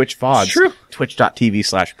our Twitch VODs. True.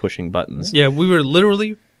 Twitch.tv/pushingbuttons. Yeah, we were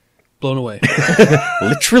literally blown away.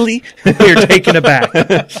 Literally. You're taken aback.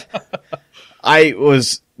 I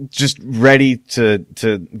was just ready to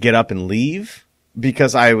get up and leave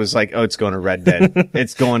because I was like, oh, it's going to Red Dead.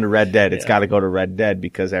 It's going to Red Dead. It's got to go to Red Dead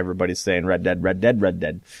because everybody's saying Red Dead, Red Dead, Red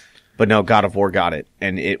Dead. But no, God of War got it.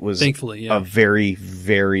 And it was Thankfully, yeah. a very,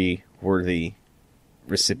 very worthy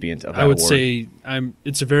recipient of that I would award. say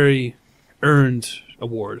it's a very earned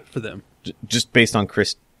award for them. Just based on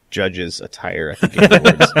Chris Judge's attire at the Game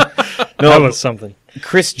Awards. That was something.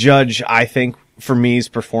 Chris Judge, I think, for me, is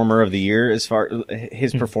Performer of the Year. As far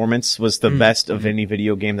his performance was the best of any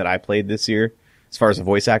video game that I played this year, as far as a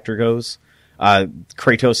voice actor goes.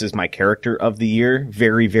 Kratos is my character of the year.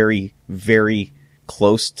 Very, very, very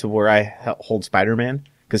close to where I hold Spider-Man,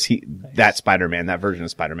 because that Spider-Man, that version of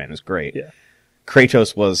Spider-Man is great. Yeah.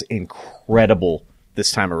 Kratos was incredible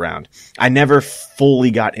this time around. I never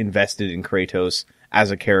fully got invested in Kratos as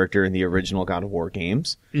a character in the original God of War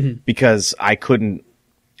games because I couldn't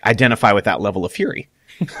identify with that level of fury.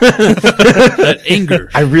 That anger.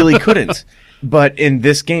 I really couldn't. But in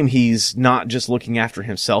this game, he's not just looking after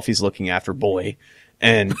himself; he's looking after Boy,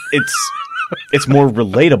 and it's more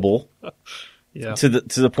relatable Yeah. to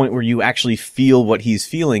the point where you actually feel what he's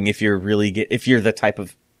feeling if you're the type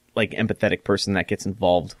of like empathetic person that gets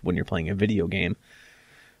involved when you're playing a video game.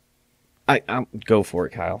 I'll go for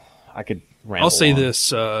it, Kyle. I could ramble I'll say on.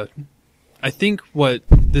 this. I think what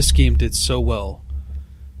this game did so well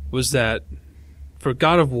was that for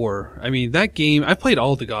God of War, I mean, that game, I played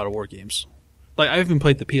all the God of War games. Like, I even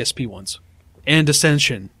played the PSP ones. And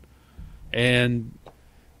Ascension. And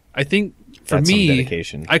I think for That's some me,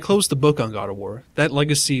 dedication. I closed the book on God of War. That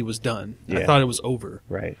legacy was done. I Yeah. thought it was over.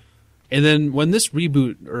 Right. And then when this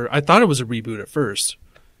reboot, or I thought it was a reboot at first,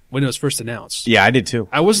 when it was first announced. Yeah, I did too.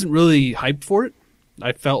 I wasn't really hyped for it.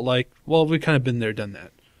 I felt like, well, we've kind of been there, done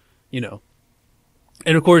that, you know.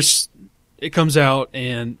 And of course, it comes out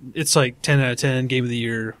and it's like 10 out of 10 Game of the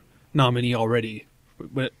Year nominee already,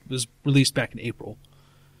 when it was released back in April.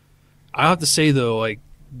 I have to say though, like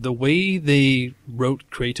the way they wrote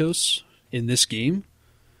Kratos in this game,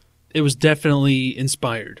 it was definitely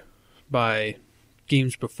inspired by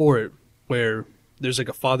games before it, where there's like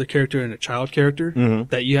a father character and a child character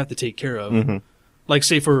that you have to take care of. Like,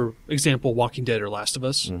 say, for example, Walking Dead or Last of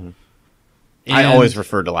Us. I And- always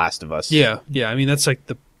refer to Last of Us. Yeah. I mean, that's like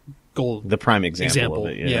the gold The prime example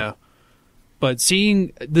of it. yeah. But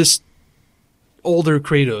seeing this older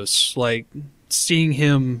Kratos, like, seeing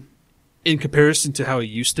him in comparison to how he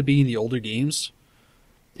used to be in the older games,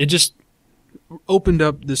 it just opened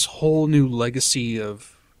up this whole new legacy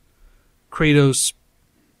of Kratos.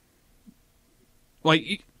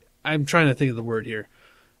 Like, I'm trying to think of the word here.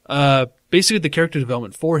 Basically, the character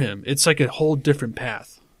development for him, it's like a whole different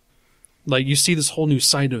path. Like, you see this whole new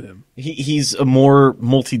side of him. He's a more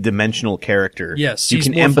multi-dimensional character. Yes, you he's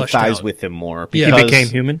can more fleshed empathize out. with him more. Yeah. He because- became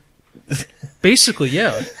human. Basically,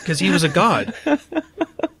 yeah, because he was a god.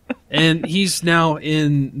 And he's now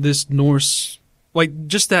in this Norse like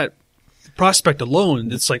just that prospect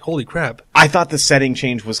alone, it's like, holy crap. I thought the setting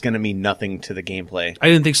change was going to mean nothing to the gameplay. I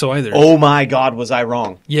didn't think so either. Oh my God, was I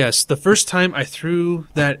wrong? Yes, the first time I threw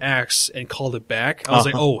that axe and called it back, I was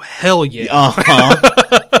like, oh, hell yeah.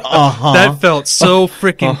 That felt so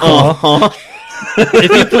freaking cool.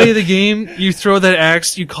 If you play the game, you throw that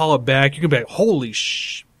axe, you call it back, you can be like, holy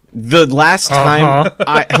sh... The last time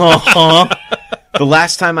the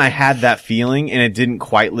last time I had that feeling, and it didn't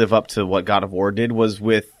quite live up to what God of War did, was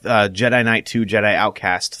with Jedi Knight 2, Jedi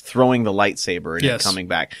Outcast, throwing the lightsaber and it coming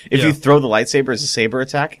back. If you throw the lightsaber as a saber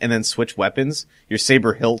attack and then switch weapons, your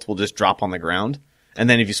saber hilt will just drop on the ground. And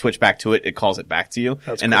then if you switch back to it, it calls it back to you.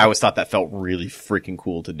 That's and cool. I always thought that felt really freaking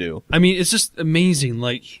cool to do. I mean, it's just amazing.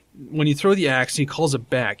 Like, when you throw the axe and he calls it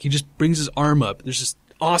back, he just brings his arm up. There's this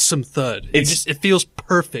awesome thud. It feels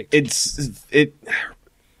perfect. It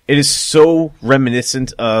is so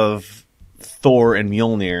reminiscent of Thor and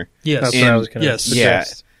Mjolnir. Yes. That's what I was going to Yes.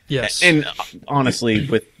 suggest. Yes. And honestly,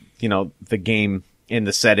 with the game in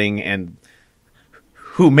the setting and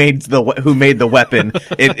who made the weapon,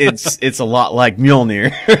 it's a lot like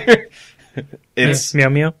Mjolnir. It's Meow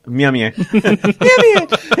meow. meow meow.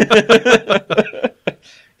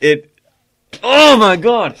 It. Oh my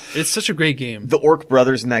God! It's such a great game. The Orc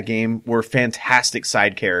brothers in that game were fantastic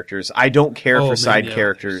side characters. I don't care for side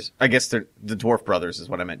characters. I guess they're the Dwarf brothers is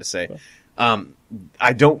what I meant to say.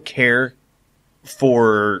 I don't care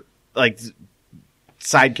for like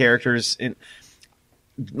side characters in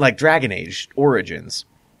like Dragon Age Origins.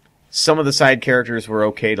 Some of the side characters were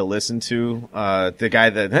okay to listen to. The guy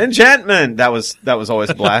that enchantment that was always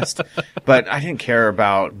a blast, but I didn't care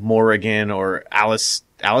about Morrigan or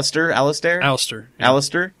Alistair. I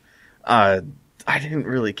didn't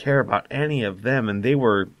really care about any of them, and they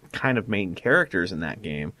were kind of main characters in that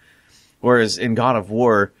game. Whereas in God of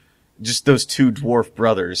War, just those two dwarf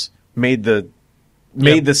brothers made the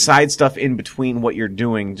side stuff in between what you're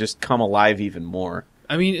doing just come alive even more.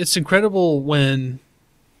 I mean, it's incredible when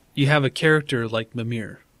you have a character like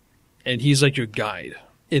Mimir, and he's like your guide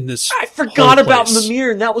in this. I forgot whole about place.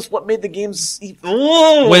 Mimir, and that was what made the games.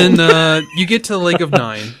 Oh! When you get to the Lake of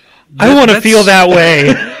Nine, I want to that's- feel that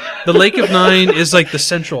way. The Lake of Nine is like the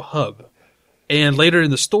central hub, and later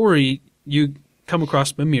in the story, you come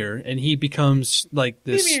across Mimir, and he becomes like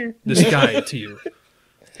this guide to you.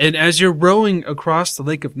 And as you're rowing across the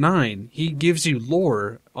Lake of Nine, he gives you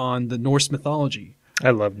lore on the Norse mythology. I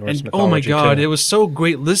love Norse And mythology. oh my God, too. it was so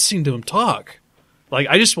great listening to him talk. Like,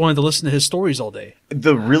 I just wanted to listen to his stories all day.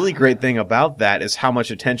 The really great thing about that is how much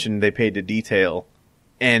attention they paid to detail,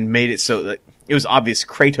 and made it so that it was obvious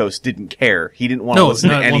Kratos didn't care. He didn't want to listen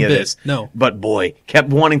to not any one of bit. this. No. But boy, kept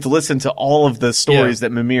wanting to listen to all of the stories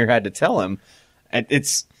that Mimir had to tell him. And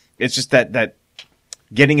it's just that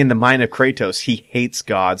getting in the mind of Kratos, he hates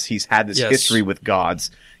gods. He's had this history with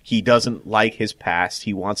gods. He doesn't like his past.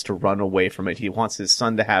 He wants to run away from it. He wants his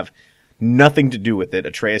son to have nothing to do with it.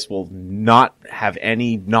 Atreus will not have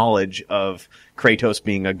any knowledge of Kratos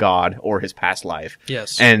being a god or his past life.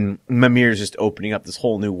 Yes. And Mimir's just opening up this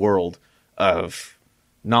whole new world of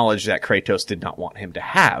knowledge that Kratos did not want him to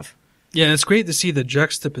have. Yeah, and it's great to see the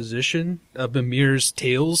juxtaposition of Mimir's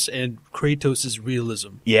tales and Kratos'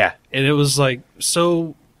 realism. Yeah. And it was like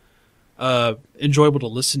so enjoyable to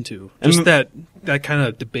listen to. Just that kind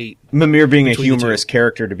of debate. Mimir being a Between the humorous two.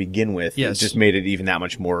 character to begin with, Yes. it just made it even that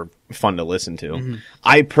much more fun to listen to.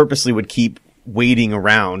 I purposely would keep waiting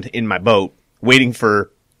around in my boat, waiting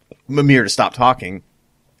for Mimir to stop talking,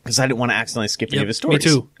 because I didn't want to accidentally skip any of his stories.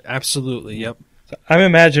 Me too. Absolutely. Yep. I'm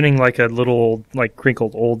imagining like a little, like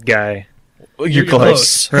crinkled old guy. You're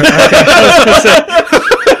close.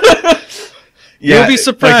 You'll be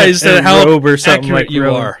surprised like a at how robe or something, accurate like you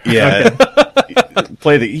really. are. Yeah.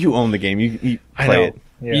 You own the game. You I play know. it.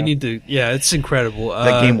 Yeah. You need to. Yeah, it's incredible.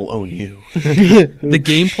 That game will own you. The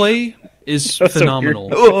gameplay is That's so phenomenal.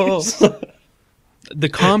 The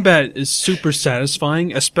combat is super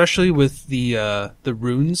satisfying, especially with the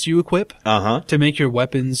runes you equip Uh-huh. to make your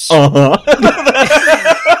weapons Uh-huh.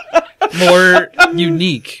 more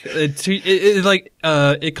unique.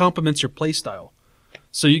 It complements your playstyle.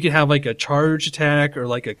 So you can have like a charge attack or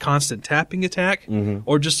like a constant tapping attack,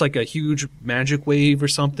 or just like a huge magic wave or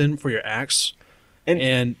something for your axe.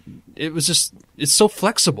 And it's so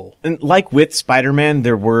flexible. And like with Spider-Man,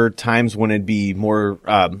 there were times when it'd be more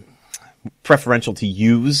preferential to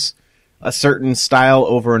use a certain style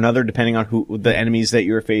over another, depending on who the enemies that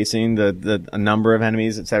you were facing, the number of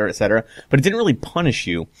enemies, et cetera, et cetera. But it didn't really punish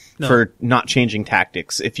you for not changing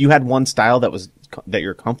tactics. If you had one style that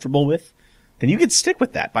you're comfortable with, then you could stick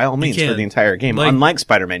with that by all means for the entire game. Unlike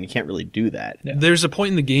Spider-Man, you can't really do that. There's a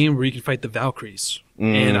point in the game where you can fight the Valkyries,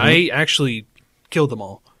 and I actually kill them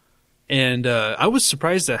all. And I was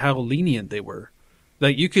surprised at how lenient they were.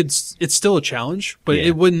 Like it's still a challenge, but Yeah.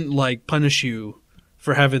 it wouldn't like punish you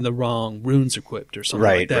for having the wrong runes equipped or something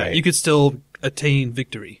like Right, that. right. You could still attain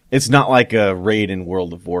victory. It's not like a raid in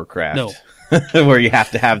World of Warcraft. No. Where you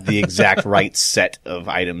have to have the exact right set of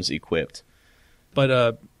items equipped.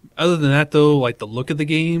 But other than that, though, like the look of the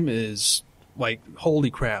game is like holy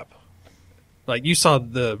crap. Like you saw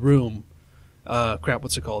the room,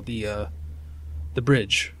 what's it called? The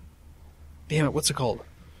bridge. Damn it, what's it called?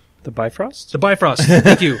 The Bifrost? The Bifrost.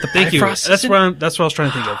 Thank you, thank you. Bifrost That's is what I was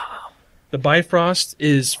trying to think of. The Bifrost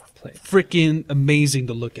is freaking amazing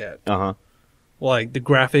to look at. Uh-huh. Like the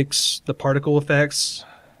graphics, the particle effects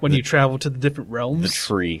when you travel to the different realms. The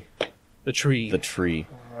tree. The tree. The tree.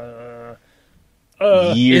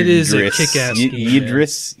 It is a kick-ass game,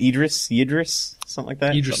 Yidris? Something like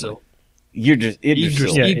that? Yggdrasil. Idris.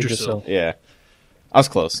 Yeah, Yggdrasil. Yeah. I was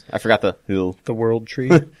close. I forgot the World Tree.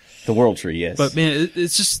 the world tree, yes. But man,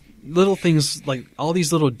 it's just little things like all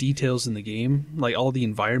these little details in the game, like all the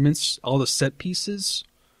environments, all the set pieces,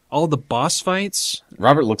 all the boss fights.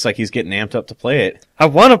 Robert looks like he's getting amped up to play it. I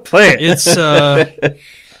want to play it. It's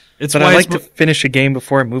it's but why I like it's to finish a game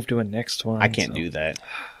before I move to a next one. I can't so. do that.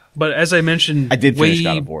 But as I mentioned, I did finish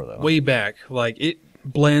God of War, though. way back, like it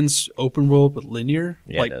blends open world with linear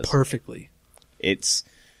Yeah, it like does. perfectly. It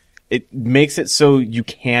makes it so you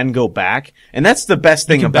can go back, and that's the best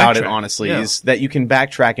thing can about it, backtrack, honestly, yeah. is that you can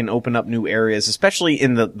backtrack and open up new areas, especially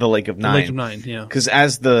in the Lake of The Nine. Lake of Nine, yeah. Because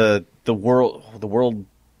as the world,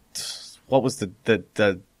 what was the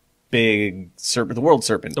big serpent? The world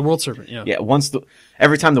serpent. The World Serpent, yeah. Yeah,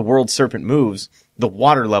 every time the world serpent moves, the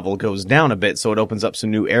water level goes down a bit, so it opens up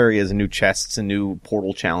some new areas and new chests and new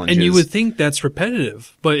portal challenges. And you would think that's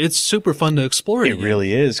repetitive, but it's super fun to explore. it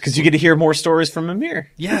really is, because you get to hear more stories from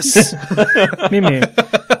Mimir. Yes. Mimi.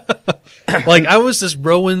 Like I was just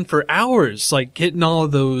rowing for hours, like hitting all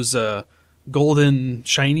of those golden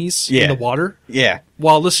shinies Yeah. in the water Yeah.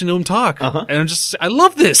 while listening to them talk. Uh-huh. And I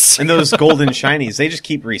love this. And those golden shinies, they just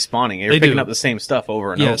keep respawning. You're They picking do. up the same stuff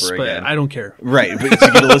over and Yes, over but again. I don't care. Right, but you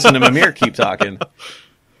get to listen to Mimir keep talking.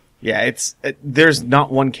 Yeah, there's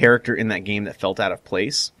not one character in that game that felt out of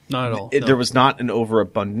place. Not at all. No. There was not an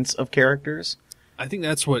overabundance of characters. I think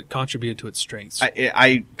that's what contributed to its strengths.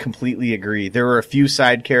 I completely agree. There were a few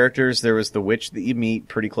side characters. There was the witch that you meet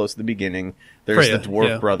pretty close to the beginning. There's Freya, the dwarf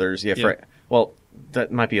yeah. brothers. Yeah, Yeah. Freya. Well,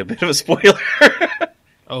 that might be a bit of a spoiler.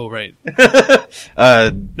 Oh, right.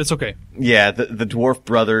 uh, It's okay. yeah, the dwarf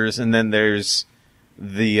brothers, and then there's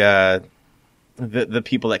the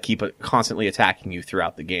people that keep constantly attacking you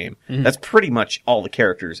throughout the game. Mhm. That's pretty much all the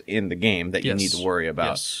characters in the game that you Yes. need to worry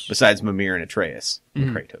about, Yes. besides Mimir and Atreus and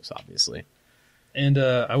Mhm. Kratos, obviously. And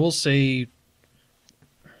I will say,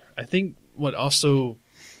 I think what also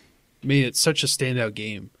made it such a standout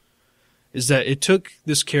game is that it took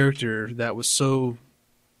this character that was so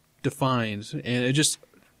defined and it just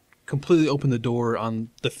completely opened the door on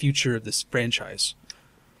the future of this franchise.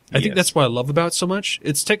 I think Yes. that's what I love about it so much.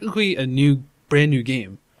 It's technically a brand new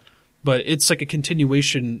game, but it's like a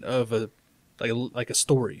continuation of a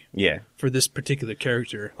story Yeah. for this particular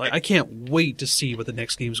character. Like I can't wait to see what the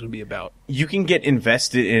next game is going to be about. You can get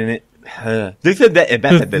invested in it.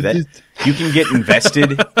 You can get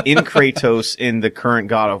invested in Kratos in the current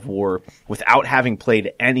God of War without having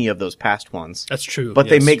played any of those past ones. That's true. But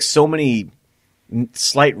they yes. make so many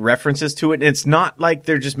slight references to it, and it's not like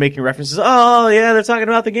they're just making references. Oh, yeah, they're talking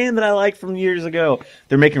about the game that I liked from years ago.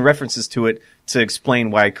 They're making references to it to explain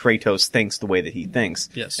why Kratos thinks the way that he thinks.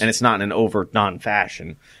 Yes. And it's not in an overt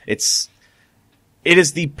non-fashion. It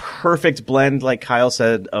is the perfect blend, like Kyle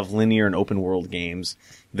said, of linear and open world games.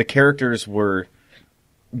 The characters were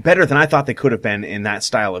better than I thought they could have been in that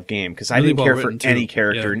style of game, because I Really didn't well care for written, too. any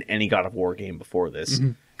character Yeah. in any God of War game before this.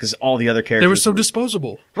 Because all the other characters They were so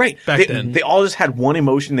disposable. right back then. They all just had one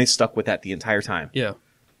emotion. They stuck with that the entire time, Yeah.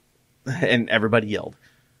 and everybody yelled.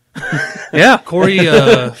 Yeah. Corey,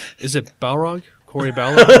 is it Balrog? Corey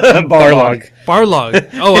Balrog? Barlog. Barlog.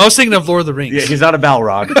 Oh, I was thinking of Lord of the Rings. Yeah, he's not a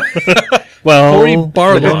Balrog. Well, Corey I don't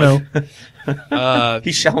Barlog. know.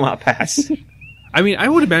 He shall not pass. I mean, I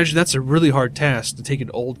would imagine that's a really hard task to take an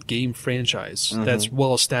old game franchise that's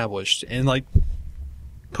well established and like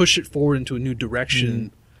push it forward into a new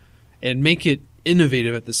direction and make it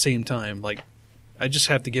innovative at the same time. Like, I just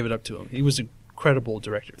have to give it up to him. He was an incredible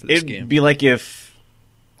director for this It'd game. be like if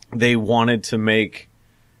they wanted to make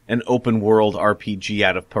an open world RPG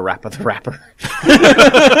out of Parappa the Rapper,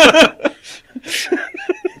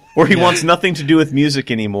 where he wants nothing to do with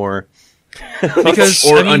music anymore. Because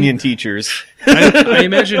or I mean, onion teachers. I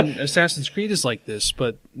imagine Assassin's Creed is like this,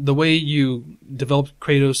 but the way you develop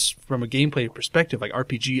Kratos from a gameplay perspective, like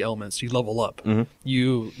RPG elements, you level up.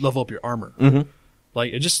 You level up your armor.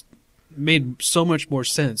 Like, it just made so much more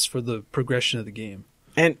sense for the progression of the game.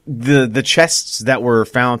 And the chests that were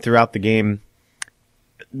found throughout the game,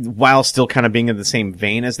 while still kind of being in the same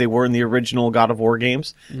vein as they were in the original God of War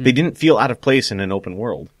games, they didn't feel out of place in an open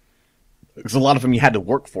world. Because a lot of them you had to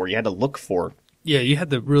work for, you had to look for. Yeah, you had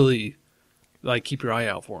to really like keep your eye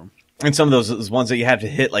out for them. And some of those ones that you had to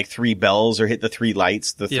hit like 3 bells or hit the 3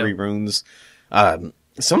 lights, the 3 runes.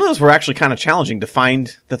 Some of those were actually kind of challenging to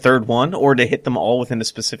find the third one or to hit them all within a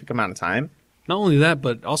specific amount of time. Not only that,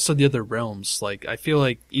 but also the other realms. Like, I feel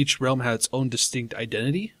like each realm had its own distinct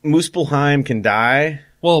identity. Muspelheim can die.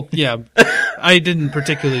 Well, yeah, I didn't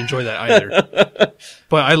particularly enjoy that either.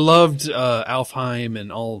 But I loved Alfheim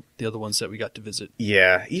and all the other ones that we got to visit.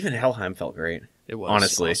 Yeah, even Helheim felt great. It was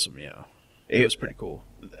honestly awesome, yeah. It was pretty cool.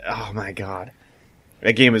 Oh my god.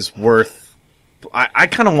 That game is worth... I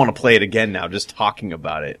kind of want to play it again now, just talking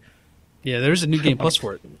about it. Yeah, there's a new game plus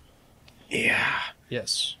for it. Yeah.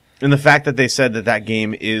 Yes. And the fact that they said that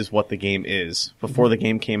game is what the game is. Before the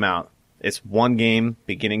game came out, it's one game,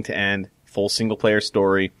 beginning to end, full single-player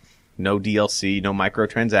story, no DLC, no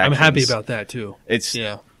microtransactions. I'm happy about that, too.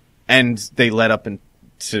 Yeah. And they led up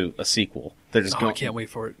into a sequel. They're just I can't wait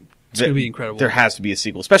for it. It's going to be incredible. There has to be a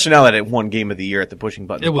sequel, especially now that it won Game of the Year at the Pushing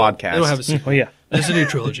Buttons podcast. It'll have a sequel. Oh, yeah. There's a new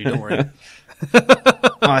trilogy, don't worry.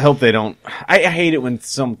 I hope they don't. I hate it when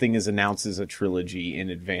something is announced as a trilogy in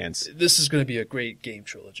advance. This is going to be a great game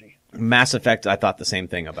trilogy. Mass Effect, I thought the same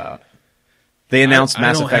thing about. They announced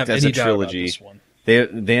Mass Effect as a trilogy.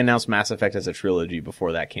 They announced Mass Effect as a trilogy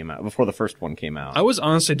before that came out, before the first one came out. I was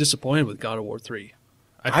honestly disappointed with God of War 3.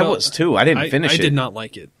 I was too. I didn't finish it. I did not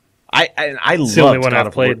like it. I loved the only one God I've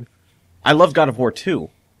of War. played. I loved God of War 2.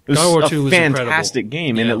 It was God of War 2 a was fantastic incredible.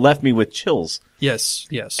 game, and Yeah. it left me with chills. Yes.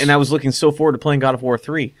 And I was looking so forward to playing God of War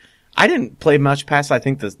 3. I didn't play much past, I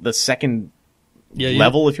think, the second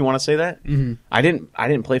level, if you want to say that. Mm-hmm. I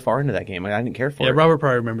didn't play far into that game. I didn't care for it. Yeah, Robert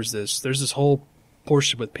probably remembers this. There's this whole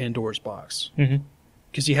portion with Pandora's box.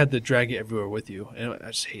 Because you had to drag it everywhere with you, and I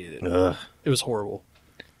just hated it. Ugh. It was horrible.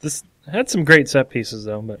 This had some great set pieces,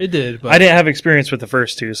 though. But It did, but I didn't have experience with the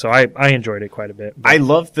first two, so I enjoyed it quite a bit. But I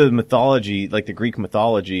love the mythology, like the Greek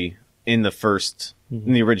mythology in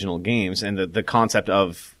the original games, and the concept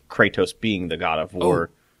of Kratos being the god of war.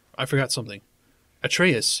 I forgot something.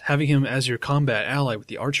 Atreus, having him as your combat ally with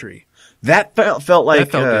the archery. That felt like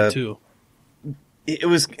That felt good, too. It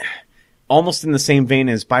was almost in the same vein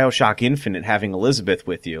as BioShock Infinite having Elizabeth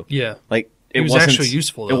with you. Yeah. Like It was wasn't actually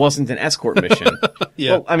useful, though. It wasn't an escort mission.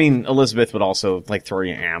 Yeah. Well, I mean, Elizabeth would also like throw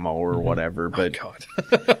you ammo or whatever, but God.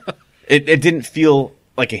 it didn't feel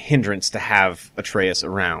like a hindrance to have Atreus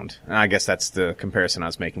around. And I guess that's the comparison I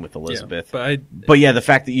was making with Elizabeth. Yeah, but yeah, the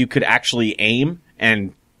fact that you could actually aim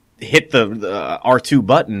and hit the R2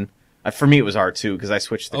 button. For me, it was R2 because I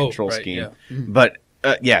switched the control scheme. Yeah. Mm-hmm. But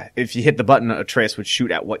if you hit the button, Atreus would shoot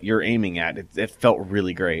at what you're aiming at. It felt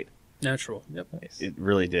really great. Natural. Yep. It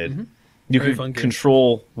really did. Mm-hmm. You Very could fun game.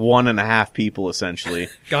 control 1.5 people essentially.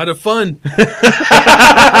 God of fun.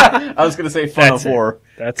 I was going to say Fun That's of it. War.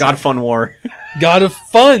 That's God it. Fun War. God of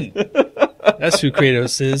fun. That's who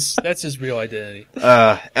Kratos is. That's his real identity.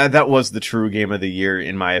 That was the true game of the year,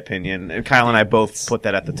 in my opinion. And Kyle and I both put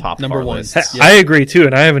that at the top Number of our one. lists. Yeah. I agree too,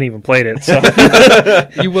 and I haven't even played it. So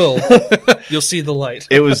You will. You'll see the light.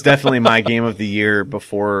 It was definitely my game of the year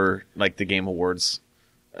before like the Game Awards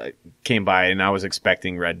came by, and I was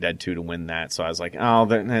expecting Red Dead 2 to win that. So I was like,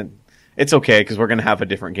 it's okay because we're going to have a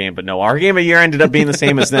different game. But no, our game of the year ended up being the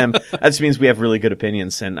same as them. That just means we have really good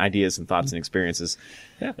opinions and ideas and thoughts and experiences.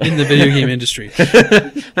 In the video game industry.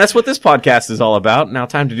 That's what this podcast is all about. Now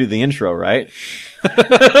time to do the intro, right?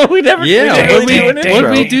 we never Yeah. we do an What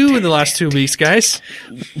intro. did we do in the last 2 weeks, guys?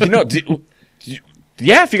 You know,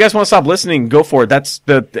 yeah, if you guys want to stop listening, go for it. That's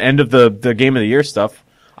the end of the game of the year stuff.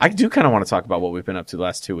 I do kind of want to talk about what we've been up to the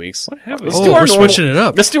last 2 weeks. What happened? We're switching it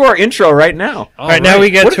up. Let's do our intro right now. all right, now we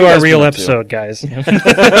get What have to you our guys real been up to? episode, guys.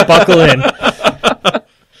 Buckle in.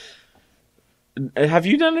 Have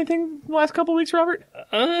you done anything the last couple weeks, Robert?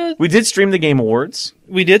 Uh, We did stream the Game Awards.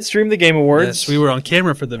 we did stream the Game Awards. Yes, we were on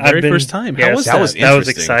camera for the I've very been- first time. yes, How was that that? was that was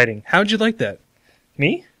interesting. exciting. How'd you like that?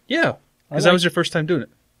 Me? Yeah. Because I that was your first time doing it.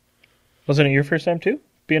 Wasn't it your first time too?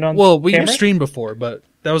 Being on Well, we camera? streamed before, but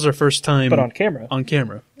that was our first time but on camera. on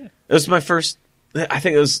camera. It was my first. I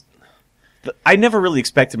think it was. I never really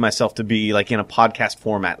expected myself to be like in a podcast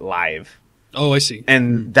format live, Oh, I see.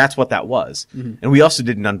 and that's what that was. And we also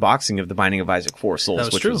did an unboxing of The Binding of Isaac 4 Souls, That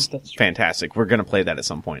was which true. was That's true. fantastic. We're going to play that at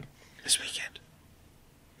some point. This weekend.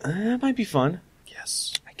 That might be fun.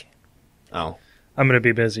 Yes. I can't. Oh. I'm going to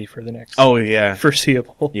be busy for the next Oh, yeah.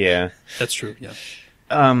 foreseeable. Yeah. That's true, yeah.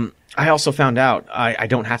 I also found out I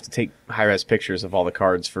don't have to take high-res pictures of all the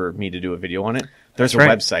cards for me to do a video on it. There's That's a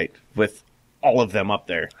right. website with all of them up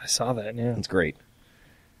there. I saw that, yeah. It's great.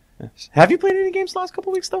 Have you played any games the last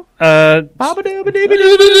couple weeks, though?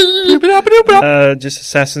 Just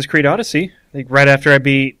Assassin's Creed Odyssey. I think right after I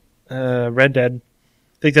beat Red Dead.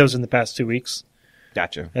 I think that was in the past 2 weeks.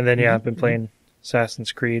 Gotcha. And then, I've been playing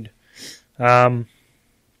Assassin's Creed. Wanting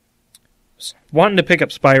to pick up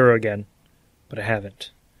Spyro again, but I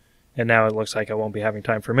haven't. And now it looks like I won't be having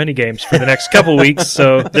time for many games for the next couple weeks,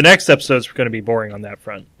 so the next episode's going to be boring on that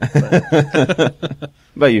front. What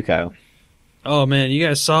about you, Kyle? Oh, man, you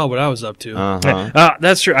guys saw what I was up to. Uh-huh.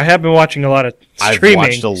 That's true. I have been watching a lot of I've streaming.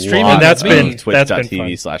 watched a Streaming, lot that's of been- that's been fun.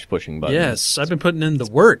 twitch.tv/pushing button. Yes, I've been putting in the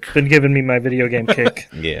work. Been giving me my video game kick.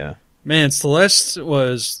 Yeah. Man, Celeste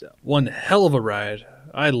was one hell of a ride.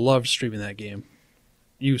 I loved streaming that game.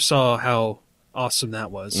 You saw how awesome that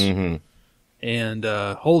was. Mm-hmm. And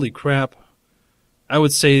holy crap, I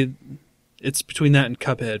would say it's between that and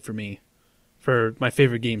Cuphead for me, for my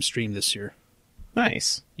favorite game streamed this year.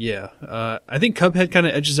 Nice. Yeah, I think Cuphead kind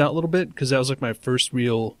of edges out a little bit because that was like my first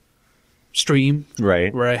real stream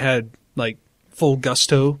Right. where I had like full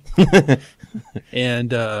gusto,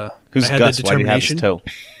 and Who's I had Gus? the Why do you have his determination. toe?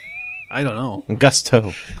 I don't know.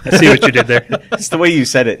 Gusto. I see what you did there. It's the way you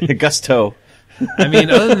said it. Gusto. I mean,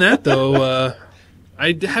 other than that though,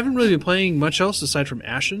 I haven't really been playing much else aside from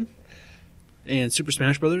Ashen and Super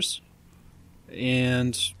Smash Brothers,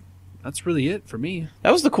 and that's really it for me.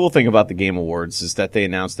 That was the cool thing about the Game Awards is that they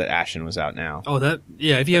announced that Ashen was out now. Oh,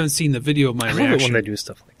 yeah. If you haven't seen the video of my I love it when reaction, they do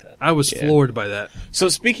stuff like that. I was floored by that. So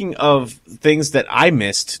speaking of things that I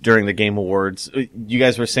missed during the Game Awards, you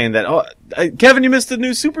guys were saying that, Kevin, you missed the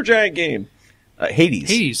new Supergiant game. Hades.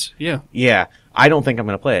 Hades, yeah. Yeah. I don't think I'm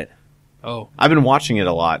going to play it. Oh, I've been watching it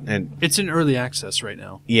a lot, and it's in early access right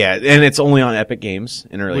now, yeah, and it's only on Epic Games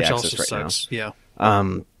in early which access also right sucks. Yeah.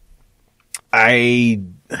 now.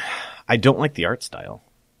 I don't like the art style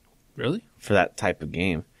Really? for that type of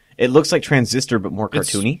game. It looks like Transistor, but more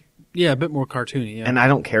It's- cartoony, Yeah, a bit more cartoony. Yeah. and I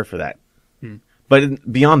don't care for that.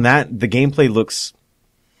 But beyond that, the gameplay looks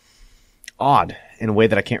odd in a way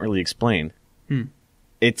that I can't really explain.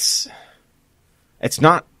 It's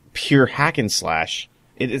not pure hack and slash.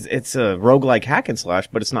 It's a roguelike hack and slash,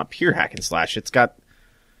 but it's not pure hack and slash. It's got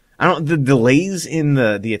the delays in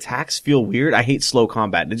the attacks feel weird. I hate slow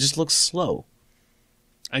combat. It just looks slow.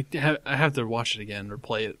 I have to watch it again or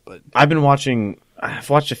play it, but I've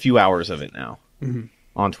watched a few hours of it now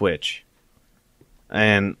on Twitch.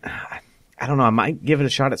 And I don't know, I might give it a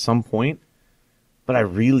shot at some point, but I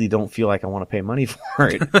really don't feel like I want to pay money for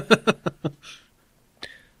it.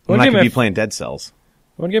 When I could be playing Dead Cells.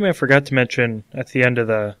 One game I forgot to mention at the end of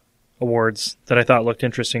the awards that I thought looked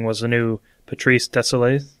interesting was the new Patrice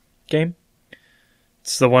Désilets game.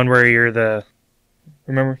 It's the one where you're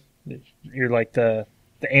like the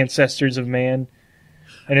ancestors of man,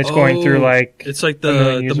 and it's going through like it's like a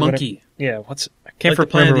million the years or monkey. whatever. Yeah, I can't Like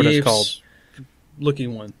the Planet remember of what the it's called. Apes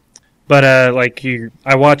looking one. But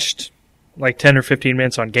I watched like 10 or 15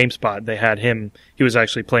 minutes on GameSpot. They had him. He was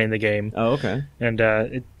actually playing the game, Oh, okay. and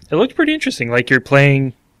it looked pretty interesting. Like you're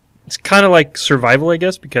playing. It's kind of like survival, I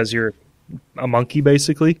guess, because you're a monkey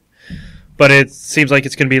basically. But it seems like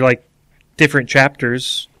it's going to be like different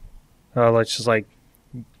chapters. Let's just like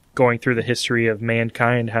going through the history of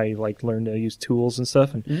mankind, how you like learn to use tools and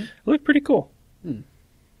stuff, and it looked pretty cool. I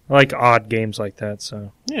like odd games like that,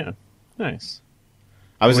 so Yeah, nice.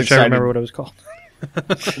 I was wish I excited. remember what it was called.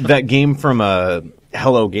 That game from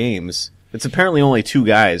Hello Games. It's apparently only 2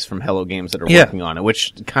 guys from Hello Games that are Yeah. working on it,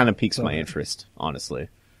 which kind of piques my interest, honestly.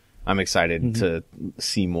 I'm excited to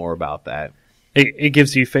see more about that. It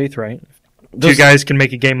gives you faith, right? If Those- 2 guys can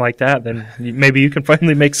make a game like that, then maybe you can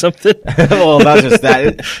finally make something. Well, not just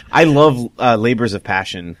that. I love Labors of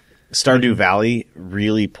Passion. Stardew Valley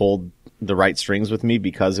really pulled the right strings with me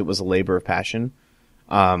because it was a labor of passion.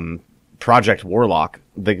 Project Warlock,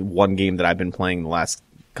 the one game that I've been playing the last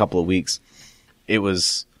couple of weeks, it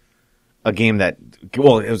was a game that,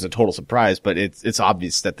 well, it was a total surprise, but it's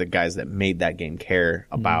obvious that the guys that made that game care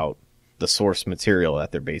about the source material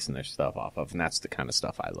that they're basing their stuff off of, and that's the kind of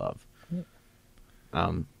stuff I love.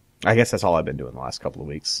 I guess that's all I've been doing the last couple of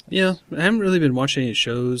weeks. Yeah, I haven't really been watching any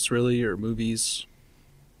shows really or movies.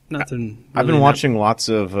 Nothing. I've been watching lots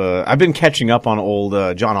of. I've been catching up on old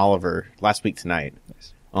John Oliver Last Week Tonight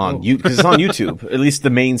on because it's on YouTube. At least the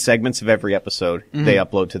main segments of every episode they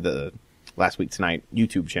upload to the Last Week Tonight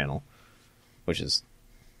YouTube channel, which is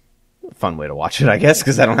fun way to watch it, I guess,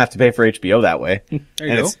 because I don't have to pay for HBO that way. There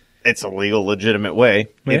you And go. it's a legal, legitimate way.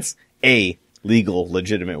 Yeah. It's a legal,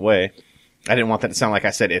 legitimate way. I didn't want that to sound like I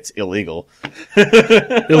said it's illegal.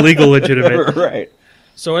 Illegal, legitimate. Right.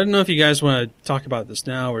 So I don't know if you guys want to talk about this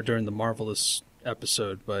now or during the Marvelous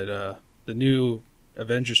episode, but the new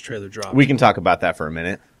Avengers trailer dropped. We can talk about that for a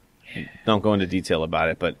minute. Don't go into detail about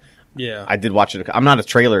it, but yeah. I did watch it. I'm not a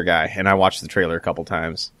trailer guy, and I watched the trailer a couple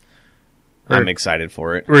times. I'm excited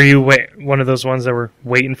for it. Were you one of those ones that were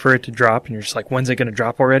waiting for it to drop, and you're just like, when's it going to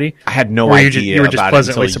drop already? I had no Or idea you were just about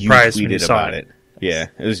pleasantly it until surprised you when you tweeted saw about it. Yeah,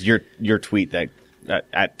 it was your tweet that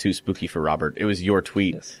at Too Spooky for Robert. It was your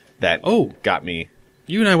tweet that got me.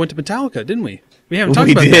 You and I went to Metallica, didn't we? We haven't talked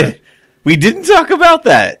We about did. that. We didn't talk about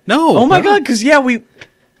that. No. Oh my no. god! Because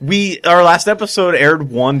we our last episode aired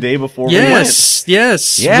one day before we went.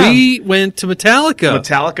 Yes. Yeah. We went to Metallica.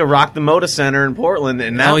 Metallica rocked the Moda Center in Portland,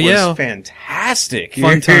 and that was fantastic.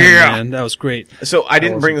 Fun time, man. That was great. So I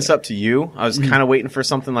didn't bring this up to you. I was kind of waiting for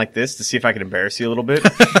something like this to see if I could embarrass you a little bit.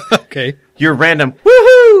 Okay. Your random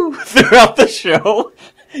woohoo throughout the show.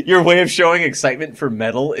 Your way of showing excitement for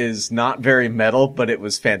metal is not very metal, but it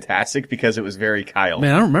was fantastic because it was very Kyle.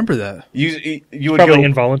 Man, I don't remember that. You would Probably go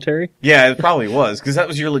involuntary. Yeah, it probably was because that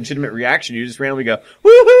was your legitimate reaction. You just randomly go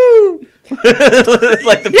woohoo,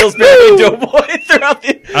 like the Pillsbury Doughboy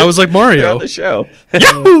throughout I was like Mario. the show.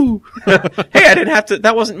 Yahoo! Hey, I didn't have to.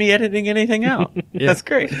 That wasn't me editing anything out. That's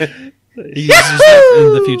great. He uses that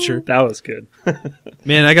in the future. That was good.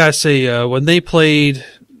 Man, I gotta say, when they played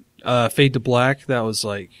Fade to Black, that was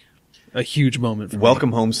like a huge moment for me.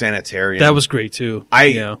 Welcome Home Sanitarium. That was great too.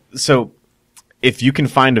 So if you can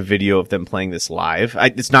find a video of them playing this live,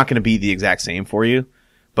 it's not going to be the exact same for you,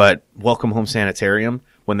 but Welcome Home Sanitarium,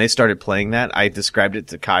 when they started playing that, I described it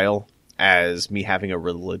to Kyle as me having a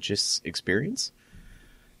religious experience.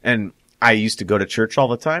 And I used to go to church all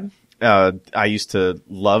the time. I used to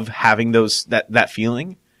love having that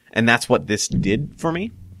feeling, and that's what this did for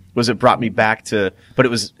me. Was it brought me back to, but it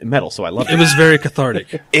was metal, so I loved it. It was very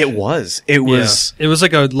cathartic. It was. It was. Yeah. It was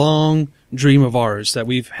like a long dream of ours that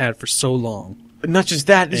we've had for so long, Not just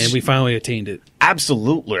that, and we finally attained it.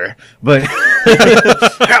 absolutely, but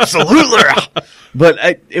absolutely.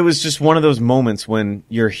 But it was just one of those moments when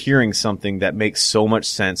you're hearing something that makes so much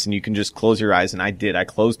sense, and you can just close your eyes. And I did. I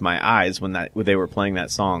closed my eyes when they were playing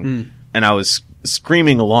that song, and I was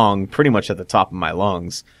screaming along pretty much at the top of my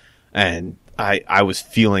lungs, and I was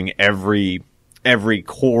feeling every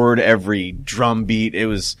chord, every drum beat. It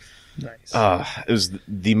was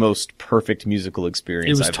the most perfect musical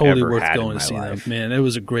experience It was I've totally ever worth had going in my to see life. them. Man, it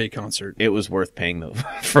was a great concert. It was worth paying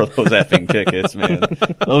for those effing tickets, man.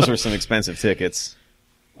 Those were some expensive tickets.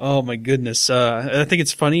 Oh my goodness! I think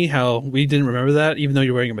it's funny how we didn't remember that, even though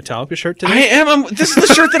you're wearing a Metallica shirt today. I am. This is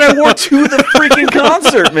the shirt that I wore to the freaking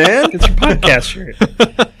concert, man. It's your podcast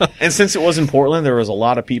shirt. And since it was in Portland, there was a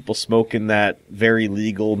lot of people smoking that very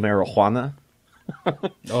legal marijuana.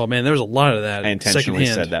 Oh man, there was a lot of that. I intentionally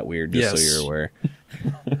secondhand. said that weird, just so Yes. you're aware.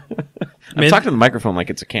 Man, I'm talking to the microphone like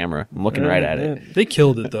it's a camera. I'm looking right at it. They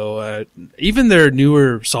killed it though. Even their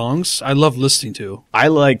newer songs, I love listening to. I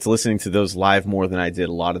liked listening to those live more than I did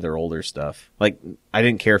a lot of their older stuff. Like, I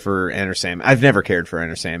didn't care for Enter Sandman. I've never cared for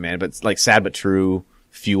Enter Sandman, but it's like Sad But True,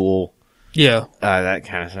 Fuel, Yeah, that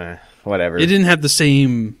kind of whatever. it didn't have the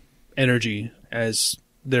same energy as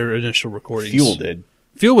their initial recordings. Fuel did.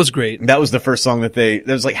 Fuel was great. That was the first song that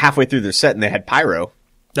was like halfway through their set and they had pyro.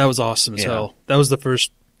 That was awesome as Yeah. hell. That was the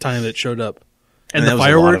first time it showed up, and And the there was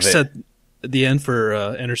a lot of fireworks it. at the end for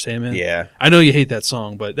Enter Sandman. Yeah. I know you hate that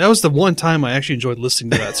song, but that was the one time I actually enjoyed listening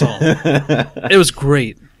to that song. It was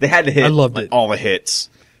great. They had to hit I loved like, it. all the hits.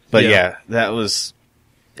 But Yeah. yeah, that was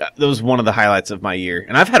one of the highlights of my year.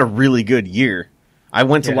 And I've had a really good year. I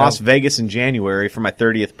went to Yeah. Las Vegas in January for my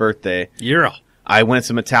 30th birthday. Yeah. I went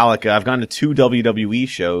to Metallica. I've gone to 2 WWE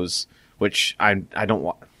shows, which I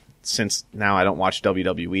don't since now I don't watch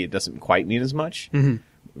WWE. It doesn't quite mean as much. Mhm.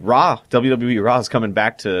 WWE Raw is coming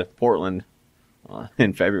back to Portland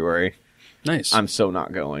in February. Nice. I'm so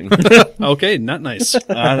not going. Okay, not nice.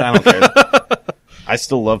 I don't care. I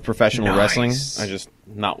still love professional Nice. wrestling. I just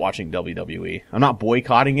not watching WWE. I'm not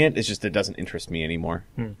boycotting it. It's just it doesn't interest me anymore.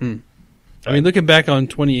 I mean, looking back on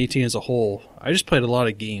 2018 as a whole, I just played a lot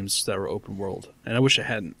of games that were open world, and I wish I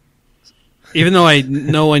hadn't. Even though I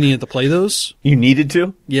know I needed to play those, You needed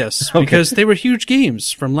to? yes, because they were huge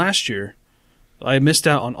games from last year. I missed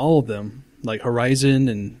out on all of them, like Horizon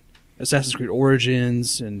and Assassin's Creed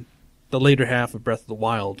Origins and the later half of Breath of the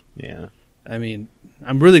Wild. Yeah. I mean,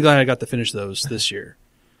 I'm really glad I got to finish those this year.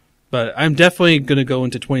 But I'm definitely going to go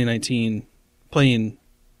into 2019 playing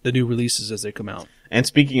the new releases as they come out. And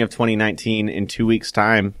speaking of 2019, in 2 weeks'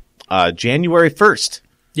 time, January 1st,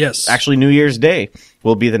 Yes. actually New Year's Day,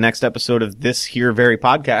 will be the next episode of this here very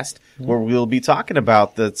podcast, where we'll be talking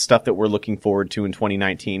about the stuff that we're looking forward to in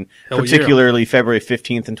 2019, Hell yeah. particularly February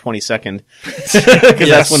 15th and 22nd, because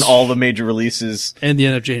that's when all the major releases. And the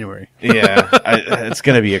end of January. Yeah, it's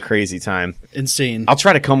going to be a crazy time. Insane. I'll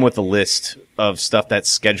try to come with a list of stuff that's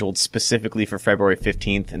scheduled specifically for February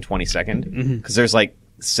 15th and 22nd, because there's like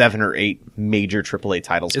 7 or 8 major AAA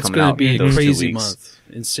titles It's coming going to out be in a those 2 crazy weeks. month.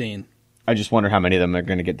 Insane. I just wonder how many of them are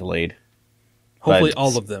going to get delayed. Hopefully But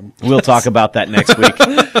all of them. We'll talk about that next week.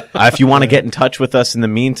 If you want to get in touch with us in the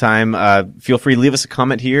meantime, feel free to leave us a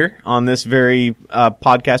comment here on this very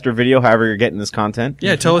podcast or video, however you're getting this content.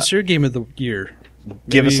 Yeah, tell us your game of the year.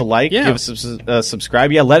 Give Maybe- us a like, yeah. give us a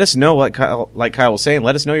subscribe. Yeah, let us know, like Kyle was saying,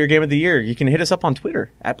 let us know your game of the year. You can hit us up on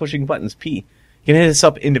Twitter, @PushingButtonsP. You can hit us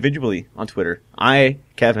up individually on Twitter. I,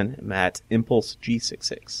 Kevin, am at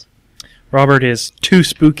ImpulseG66. Robert is too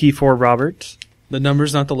spooky for Robert. The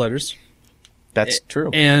numbers, not the letters. That's true.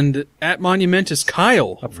 And at Monumentus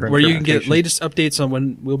Kyle, Up for where you can get interpretation. latest updates on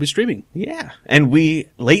when we'll be streaming. Yeah. And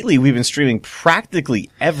lately we've been streaming practically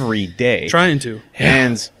every day. Trying to.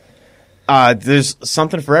 And there's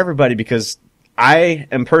something for everybody, because I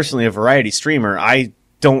am personally a variety streamer. I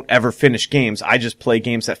don't ever finish games. I just play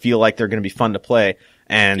games that feel like they're going to be fun to play.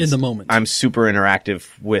 And In the moment. I'm super interactive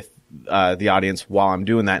with the audience while I'm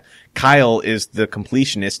doing that. Kyle is the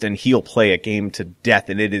completionist, and he'll play a game to death,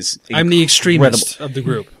 and it is I'm the incredible. extremist of the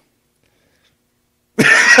group.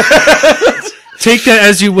 Take that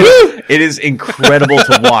as you will. It is incredible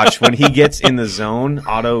to watch when he gets in the zone,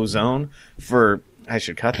 auto zone, for... I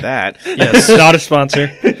should cut that. Yes, not a sponsor.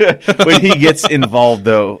 When he gets involved,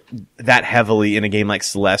 though, that heavily in a game like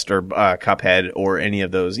Celeste or Cuphead or any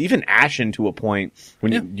of those, even Ashen to a point,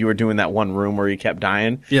 when Yeah. you were doing that one room where you kept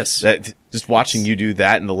dying. Yes. That just watching you do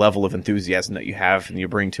that and the level of enthusiasm that you have and you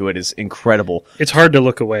bring to it is incredible. It's hard to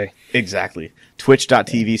look away. Exactly.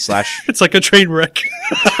 Twitch.tv/ It's like a train wreck.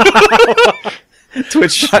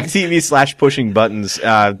 Twitch.tv/pushing buttons.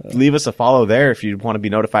 Leave us a follow there if you want to be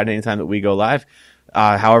notified anytime that we go live.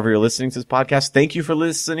 However you're listening to this podcast, thank you for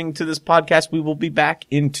listening to this podcast. We will be back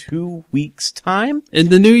in 2 weeks' time. In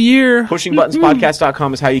the new year.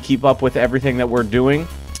 PushingButtonsPodcast.com is how you keep up with everything that we're doing.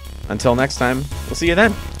 Until next time, we'll see you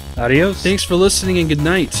then. Adios. Thanks for listening and good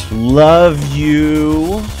night. Love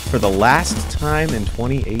you for the last time in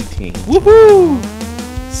 2018. Woohoo!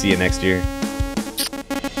 See you next year.